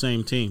still the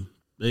same team.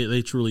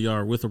 They truly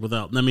are, with or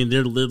without. I mean,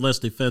 they're less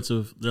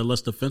defensive. They're a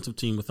less defensive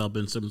team without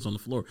Ben Simmons on the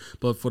floor.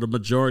 But for the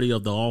majority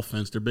of the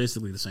offense, they're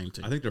basically the same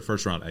team. I think they're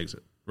first round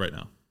exit right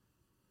now.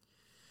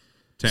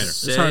 Tanner,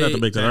 it's hard not to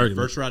make that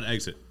argument. First round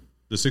exit.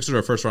 The Sixers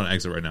are first round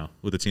exit right now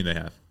with the team they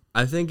have.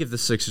 I think if the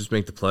Sixers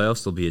make the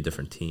playoffs, they'll be a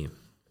different team.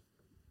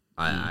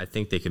 I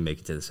think they can make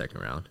it to the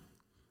second round.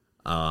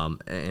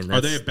 And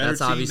are they a better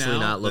team obviously now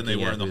not than they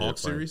were at in the who they're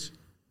Hawks playing. series?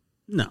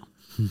 No.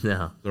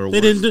 No,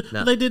 they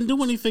didn't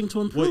do anything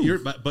to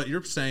improve. But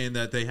you're saying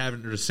that they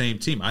haven't. They're the same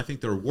team. I think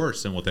they're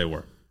worse than what they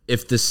were.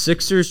 If the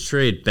Sixers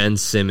trade Ben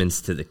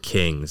Simmons to the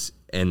Kings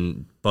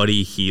and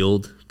Buddy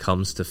Hield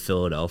comes to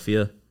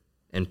Philadelphia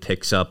and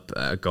picks up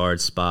a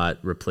guard spot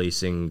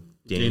replacing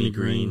Danny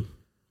Green.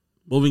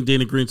 Moving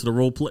Danny Green to the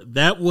role play,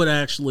 that would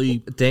actually...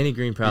 Danny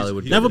Green probably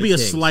would... That would be a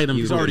slight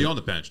improvement. He's already on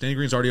the bench. Danny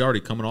Green's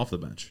already coming off the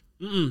bench.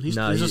 He's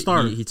a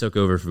starter. He took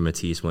over for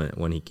Matisse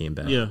when he came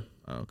back. Yeah.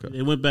 Oh, okay.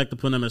 They went back to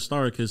put him as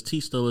starter because T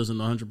still isn't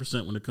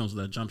 100% when it comes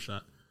to that jump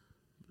shot.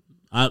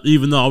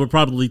 Even though I would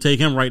probably take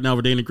him right now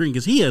over Danny Green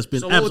because he has been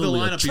So what would the absolutely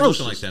lineup be atrocious.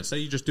 looking like then? Say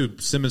you just do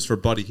Simmons for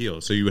Buddy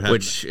Hield, so you would have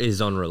which is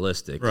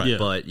unrealistic. Right. Yeah.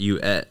 But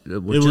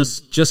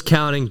just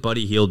counting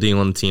Buddy Hield being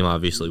on the team,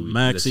 obviously, the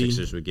Maxey.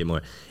 Sixers would get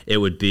more. It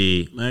would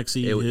be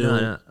Maxey, It would, Hill.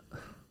 no.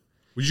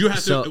 Would you have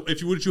So-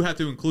 to? Would you have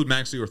to include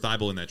Maxey or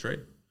Thibault in that trade?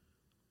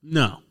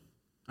 No,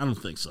 I don't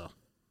think so.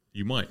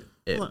 You might.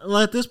 Well,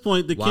 at this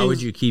point, the Why Kings.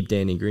 would you keep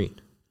Danny Green?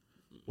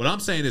 What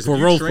I'm saying is, For if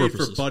you role trade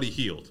purposes.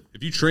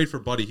 for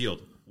Buddy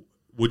Hield,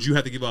 would you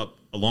have to give up,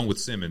 along with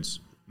Simmons,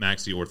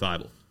 Maxey, or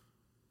Thibault?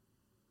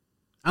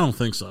 I don't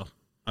think so.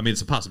 I mean,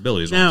 it's a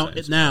possibility. Is what I'm saying.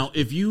 It's Now,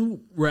 if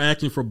you were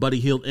acting for Buddy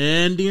Hield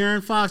and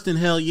De'Aaron Fox, then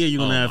hell yeah, you're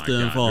gonna have to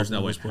involve There's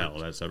no one way of in those hell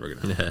players. that's ever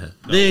going to happen.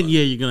 Then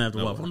yeah, you're gonna have to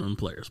No walk way. one of them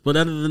players. But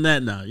other than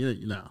that, no.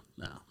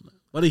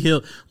 Buddy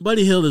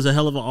Hield is a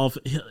hell of an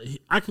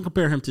I can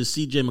compare him to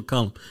C.J.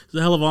 McCollum. He's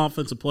a hell of an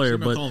offensive player,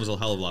 but McCollum is a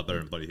hell of a lot better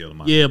than Buddy Hield. In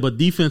my yeah, but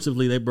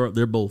defensively they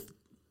both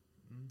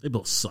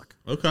suck.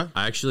 opinion. Okay.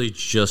 I actually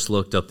just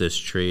looked up this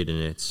trade, and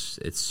it's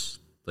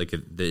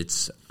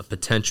a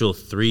potential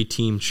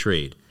 3-team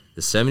trade.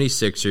 The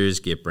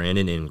 76ers get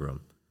Brandon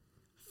Ingram,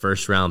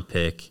 first-round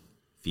pick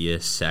via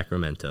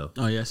Sacramento,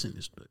 Oh yeah, I seen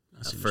this book.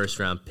 a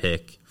first-round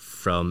pick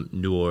from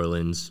New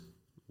Orleans,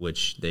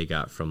 which they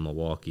got from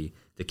Milwaukee.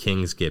 The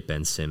Kings get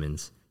Ben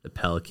Simmons. The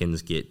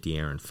Pelicans get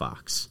De'Aaron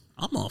Fox.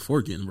 I'm all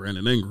for getting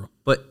Brandon Ingram.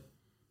 But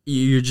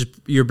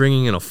you're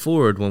bringing in a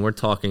forward when we're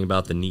talking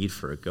about the need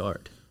for a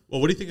guard. Well,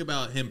 what do you think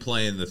about him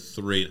playing the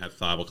 3 and have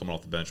Thibault coming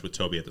off the bench with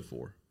Toby at the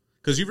 4?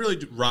 Because you really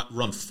do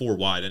run 4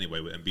 wide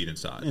anyway with Embiid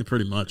inside. Yeah,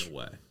 pretty much. In a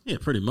way. Yeah,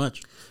 pretty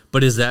much.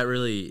 But is that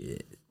really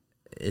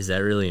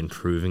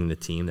improving the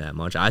team that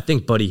much? I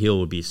think Buddy Hield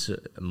would be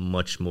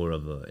much more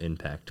of an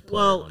impact player.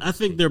 Well, on I this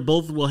think team. they're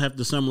both will have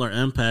the similar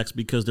impacts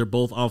because they're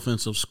both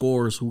offensive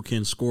scorers who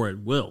can score at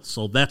will.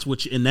 So that's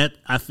what you, and that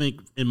I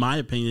think, in my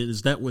opinion,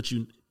 is that what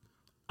you.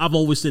 I've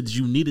always said that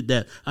you needed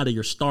that out of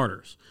your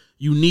starters.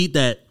 You need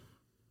that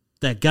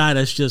guy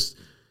that's just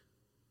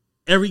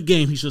every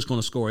game he's just going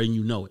to score and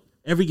you know it.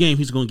 Every game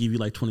he's going to give you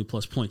like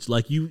 20-plus points.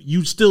 Like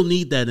you still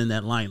need that in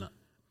that lineup.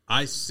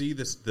 I see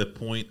the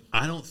point.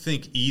 I don't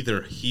think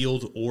either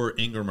Hield or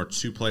Ingram are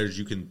 2 players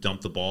you can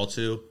dump the ball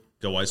to,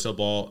 go ISO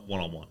ball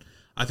one-on-one.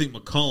 I think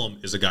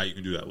McCollum is a guy you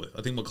can do that with.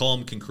 I think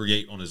McCollum can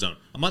create on his own.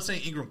 I'm not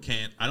saying Ingram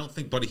can't. I don't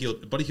think Buddy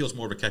Hield's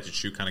more of a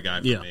catch-and-shoot kind of guy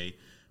for me.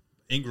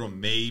 Ingram,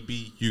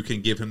 maybe you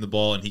can give him the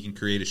ball and he can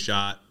create a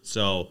shot.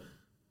 So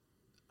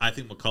I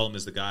think McCollum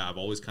is the guy I've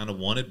always kind of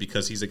wanted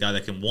because he's a guy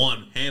that can,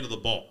 handle the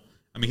ball.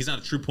 I mean, he's not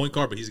a true point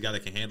guard, but he's a guy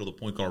that can handle the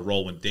point guard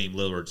role when Dame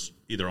Lillard's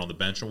either on the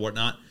bench or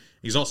whatnot.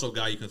 He's also a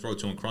guy you can throw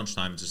to in crunch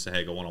time and just say,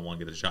 hey, go one-on-one,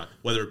 get a shot.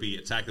 Whether it be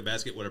attack the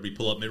basket, whether it be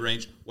pull up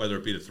mid-range, whether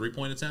it be the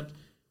three-point attempt,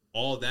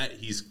 all of that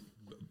he's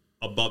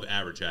above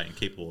average at and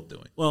capable of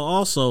doing. Well,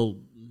 also,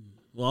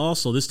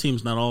 this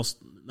team's not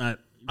really an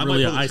pull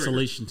the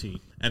isolation team.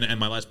 And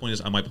my last point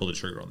is I might pull the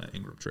trigger on that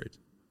Ingram trade.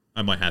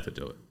 I might have to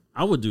do it.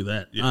 I would do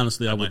that. Yeah,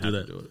 Honestly, I would might do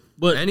have that. to do it.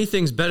 But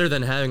anything's better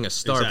than having a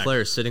star Exactly.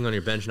 player sitting on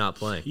your bench not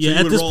playing. yeah, You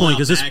at would this roll point, out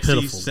because it's Maxey,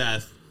 pitiful.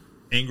 Seth,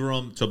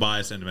 Ingram,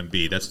 Tobias, and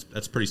Embiid. That's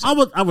pretty I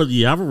simple.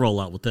 would roll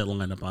out with that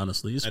lineup.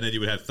 Honestly, And then you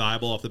would have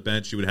Thibault off the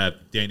bench. You would have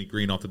Danny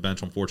Green off the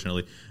bench,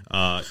 unfortunately.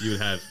 You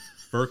would have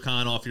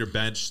Furkan off your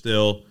bench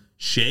still.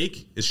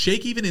 Shake? Is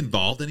Shake even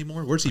involved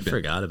anymore? Where's he I been?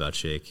 forgot about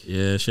Shake.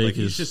 yeah, Shake Like,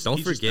 is. he's Don't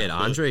just forget, not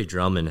good. Andre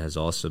Drummond has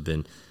also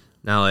been.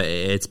 Now,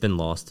 it's been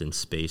lost in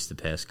space the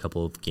past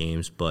couple of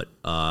games, but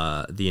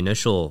the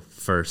initial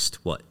first,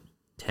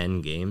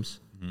 10 games,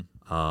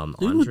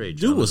 Andre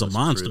Drummond was a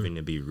monster. proving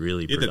to be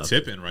really He had the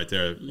productive. tip in right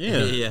there.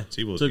 Yeah. Yeah.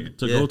 T-Will's to game.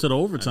 go to the I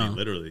overtime. mean,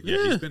 literally.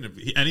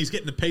 Yeah, he's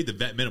getting paid the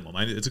vet minimum.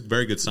 It's a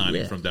very good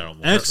signing Yeah. from Daryl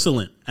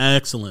Morey.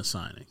 Excellent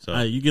signing.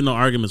 So- You get no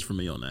arguments from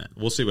me on that.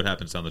 We'll see what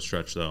happens down the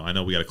stretch, though. I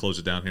know we got to close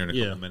it down here in a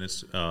Yeah. couple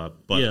minutes. But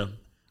Yeah.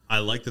 I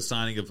like the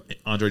signing of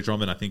Andre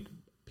Drummond. I think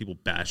people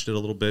bashed it a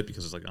little bit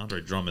because it's like Andre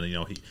Drummond,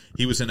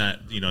 he was in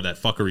that,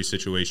 that fuckery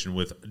situation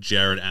with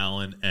Jared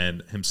Allen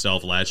and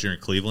himself last year in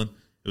Cleveland.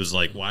 It was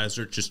like, why is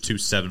there just 2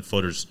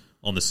 7-footers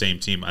on the same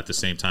team at the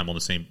same time on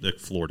the same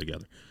floor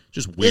together?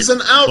 Just weird. It's an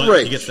But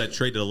outrage. he gets that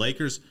trade to the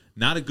Lakers.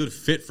 Not a good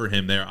fit for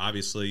him there.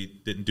 Obviously,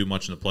 didn't do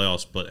much in the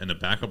playoffs, but in a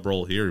backup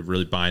role here,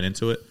 really buying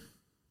into it.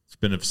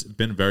 It's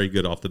been very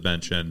good off the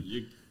bench, and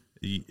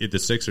the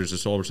Sixers,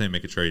 that's all we're saying,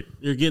 make a trade.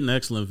 You're getting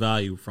excellent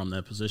value from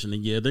that position,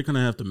 and yeah, they're going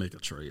to have to make a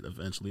trade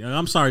eventually.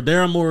 I'm sorry,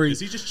 Daryl Morey. Is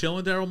he just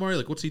chilling, Daryl Morey?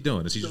 Like, what's he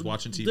doing? Is he just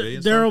watching TV?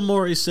 and stuff? Daryl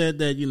Morey said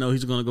that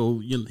he's going to go.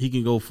 He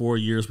can go 4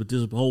 years with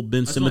this whole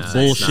Ben That's what Simmons I'm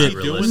saying. bullshit. Is he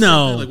doing realistic.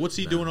 something? No, Like, what's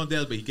he doing on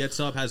daily? But he gets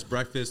up, has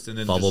breakfast, and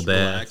then Bubble just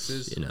bath,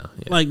 relaxes. Yeah.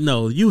 like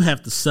no, you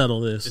have to settle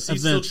this. Is he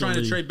still trying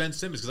to trade Ben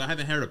Simmons? Because I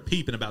haven't heard a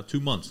peep in about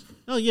 2 months.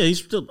 Oh yeah, he's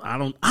still. I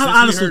Since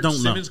honestly we heard don't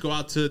know. Simmons go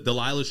out to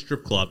Delilah's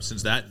strip club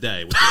since that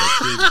day, which was like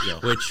 3 weeks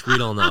ago. Which we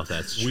don't know if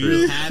that's We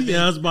true. haven't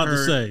Yeah, I was about to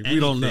heard say, we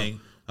don't know. anything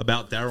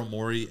about Daryl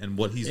Morey and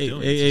what he's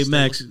doing. Hey, Is he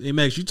Max. still- Hey,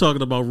 Max. You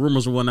talking about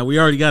rumors or whatnot? We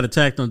already got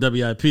attacked on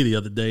WIP the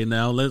other day.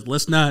 Now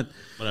let's not.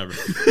 Whatever.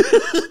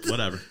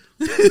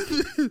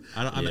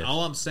 I mean,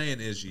 all I'm saying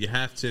is you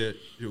have to.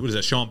 What is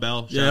that? Sean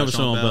Bell? Yeah, Shout out it was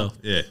Sean Bell.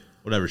 Yeah.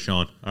 Whatever,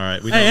 Sean. All right.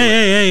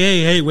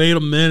 Hey! Wait a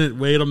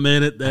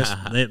minute.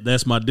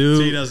 That's my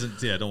dude. He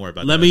doesn't. Yeah, don't worry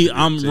about that. Let me.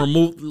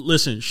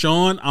 Listen,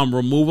 Sean. I'm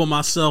removing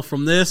myself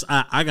from this.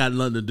 I got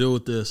nothing to do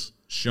with this.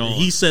 Sean.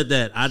 He said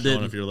that. I didn't.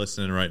 Sean, if you're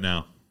listening right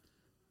now,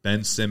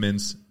 Ben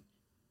Simmons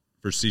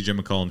for C.J.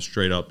 McCollum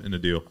straight up in the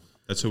deal.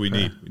 That's who we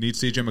need. We need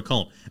C.J.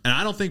 McCollum. And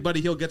I don't think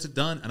Buddy Hield gets it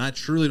done, and I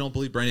truly don't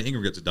believe Brandon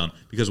Ingram gets it done,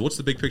 because what's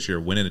the big picture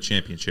here? Winning a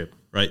championship,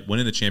 right?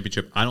 Winning a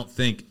championship. I don't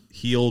think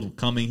Hield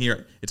coming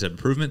here, it's an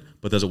improvement,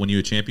 but does it win you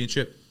a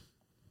championship?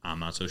 I'm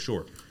not so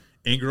sure.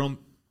 Ingram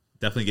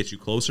definitely gets you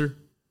closer,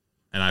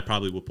 and I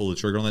probably will pull the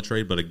trigger on that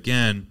trade, but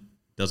again,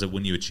 does it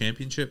win you a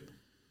championship?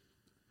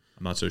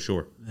 I'm not so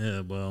sure.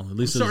 Yeah, well, at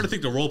least I'm starting to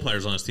think the role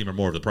players on this team are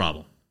more of the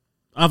problem.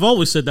 I've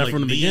always said that like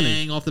from the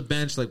beginning. Off the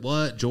bench, like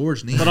what?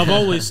 George Niang. But I've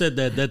always said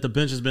that the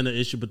bench has been an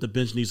issue, but the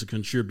bench needs to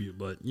contribute.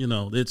 But,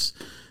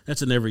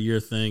 that's an every year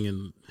thing.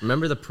 And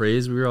remember the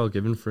praise we were all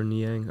given for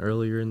Niang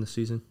earlier in the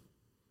season?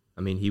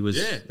 I mean, he was...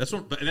 Yeah,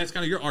 and that's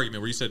kind of your argument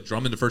where you said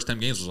Drummond the first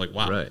 10 games was like,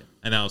 wow. Right.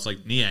 And now it's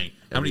like Niang.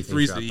 How many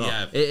threes did he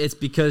have? It's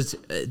because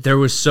there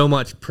was so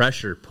much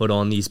pressure put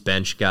on these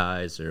bench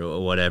guys or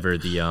whatever,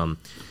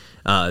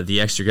 the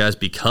extra guys,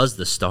 because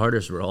the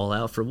starters were all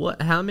out for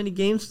what? How many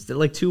games?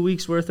 Like 2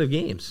 weeks worth of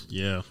games.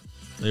 Yeah,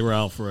 they were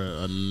out for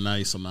a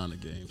nice amount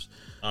of games.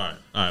 All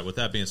right. With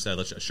that being said,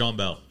 let's Sean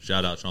Bell.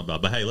 Shout out Sean Bell.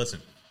 But hey,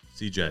 listen,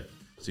 CJ.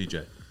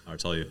 I'll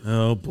tell you.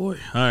 Oh boy!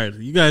 All right,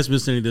 you guys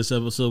missed any of this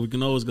episode? We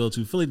can always go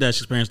to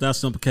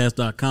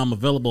philly-experience.simplecast.com.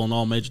 Available on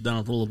all major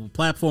downloadable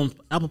platforms: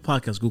 Apple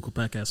Podcasts, Google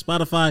Podcasts,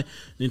 Spotify.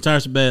 The entire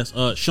best.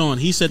 Sean,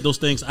 he said those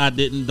things. I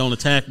didn't. Don't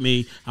attack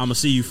me. I'm gonna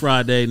see you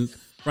Friday,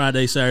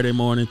 Saturday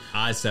morning.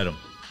 I said them.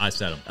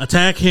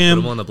 Attack him.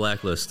 Put him on the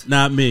blacklist.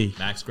 Not me.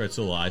 Max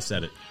Gretzula, I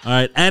said it. All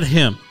right, at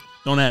him.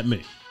 Don't at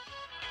me.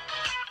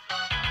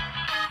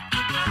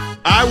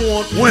 I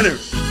want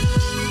winners.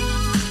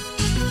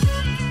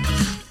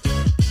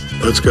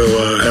 Let's go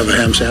have a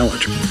ham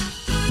sandwich.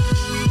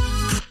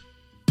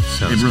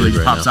 Sounds it really good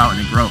right pops now. out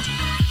and it grows.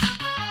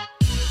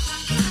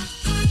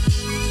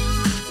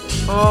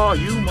 Oh,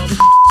 you mother.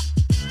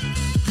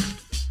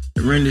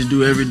 The Renders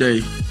do every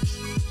day.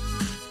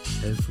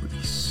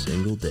 Every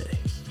single day.